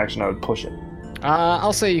wasn't my action, I would push it.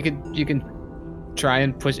 I'll say you can try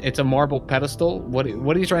and push. It's a marble pedestal. What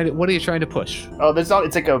are you trying to push? Oh, there's not.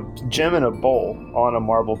 It's like a gem in a bowl on a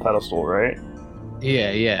marble pedestal, right?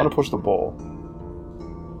 Yeah. I want to push the bowl.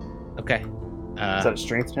 Okay. Is that a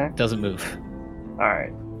strength check? Doesn't move. All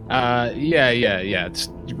right. Yeah. It's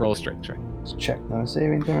you roll a strength check. Let's check the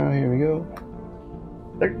saving throw. Here we go.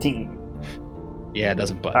 13. Yeah, it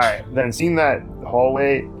doesn't budge. All right. Then, seeing that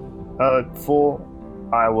hallway full,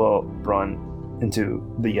 I will run into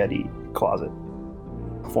the Yeti closet.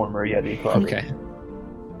 Former Yeti closet. Okay.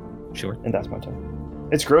 Sure. And that's my turn.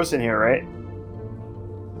 It's gross in here, right?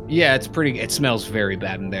 Yeah, it smells very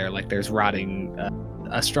bad in there. Like there's rotting,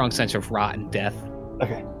 a strong sense of rot and death.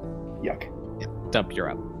 Okay. Yuck. Dump, you're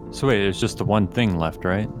up. So wait, there's just the one thing left,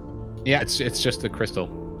 right? Yeah, it's just the crystal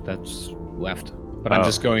that's left. But I'm Oh.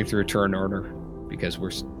 just going through turn order because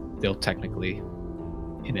we're still technically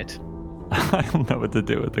in it. I don't know what to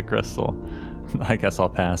do with the crystal. I guess I'll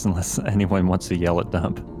pass unless anyone wants to yell at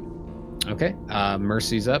dump. Okay.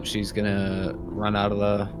 Mercy's up. She's gonna run out of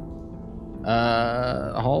the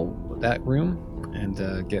hall, that room, and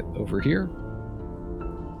get over here.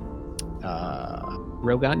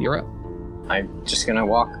 Rogan, you're up. I'm just gonna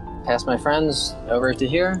walk past my friends over to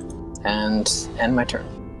here and end my turn.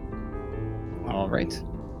 All right.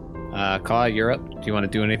 Caw, you're up. Do you want to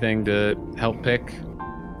do anything to help Pick?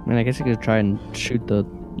 I mean, I guess I could try and shoot the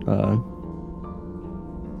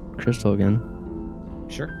crystal again.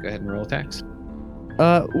 Sure. Go ahead and roll attacks.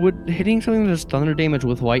 Would hitting something that does thunder damage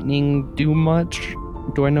with lightning do much?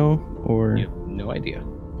 Do I know? Or You have no idea.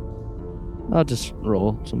 I'll just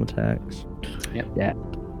roll some attacks.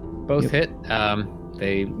 Both hit.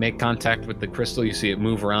 They make contact with the crystal. You see it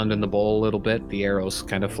move around in the bowl a little bit. The arrows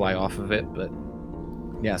kind of fly off of it, but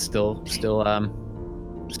yeah, still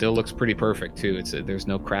looks pretty perfect too. There's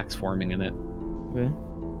no cracks forming in it.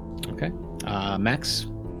 Okay. Okay. Max.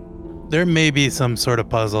 There may be some sort of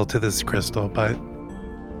puzzle to this crystal, but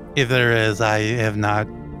if there is, I have not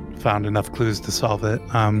found enough clues to solve it.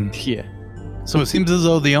 Yeah. So it seems as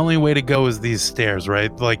though the only way to go is these stairs,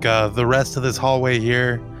 right? Like the rest of this hallway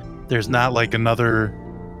here, there's not like another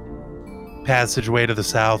passageway to the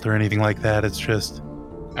south or anything like that. It's just...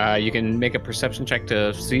 You can make a perception check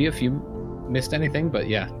to see if you missed anything, but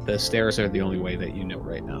yeah, the stairs are the only way that you know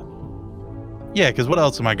right now. Yeah, because what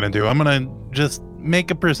else am I going to do? I'm going to just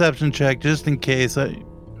make a perception check just in case. The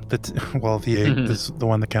 8 is the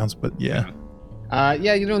one that counts, but yeah.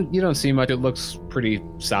 Yeah, you don't see much. It looks pretty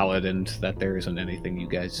solid, and that there isn't anything you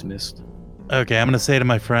guys missed. Okay, I'm gonna say to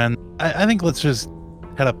my friend, I think let's just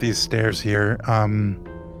head up these stairs here.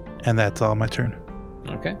 And that's all my turn.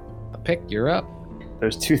 Okay, Pick, you're up.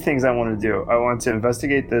 There's two things I want to do. I want to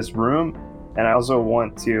investigate this room, and I also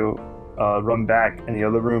want to run back in the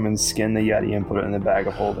other room and skin the Yeti and put it in the bag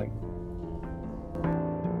of holding.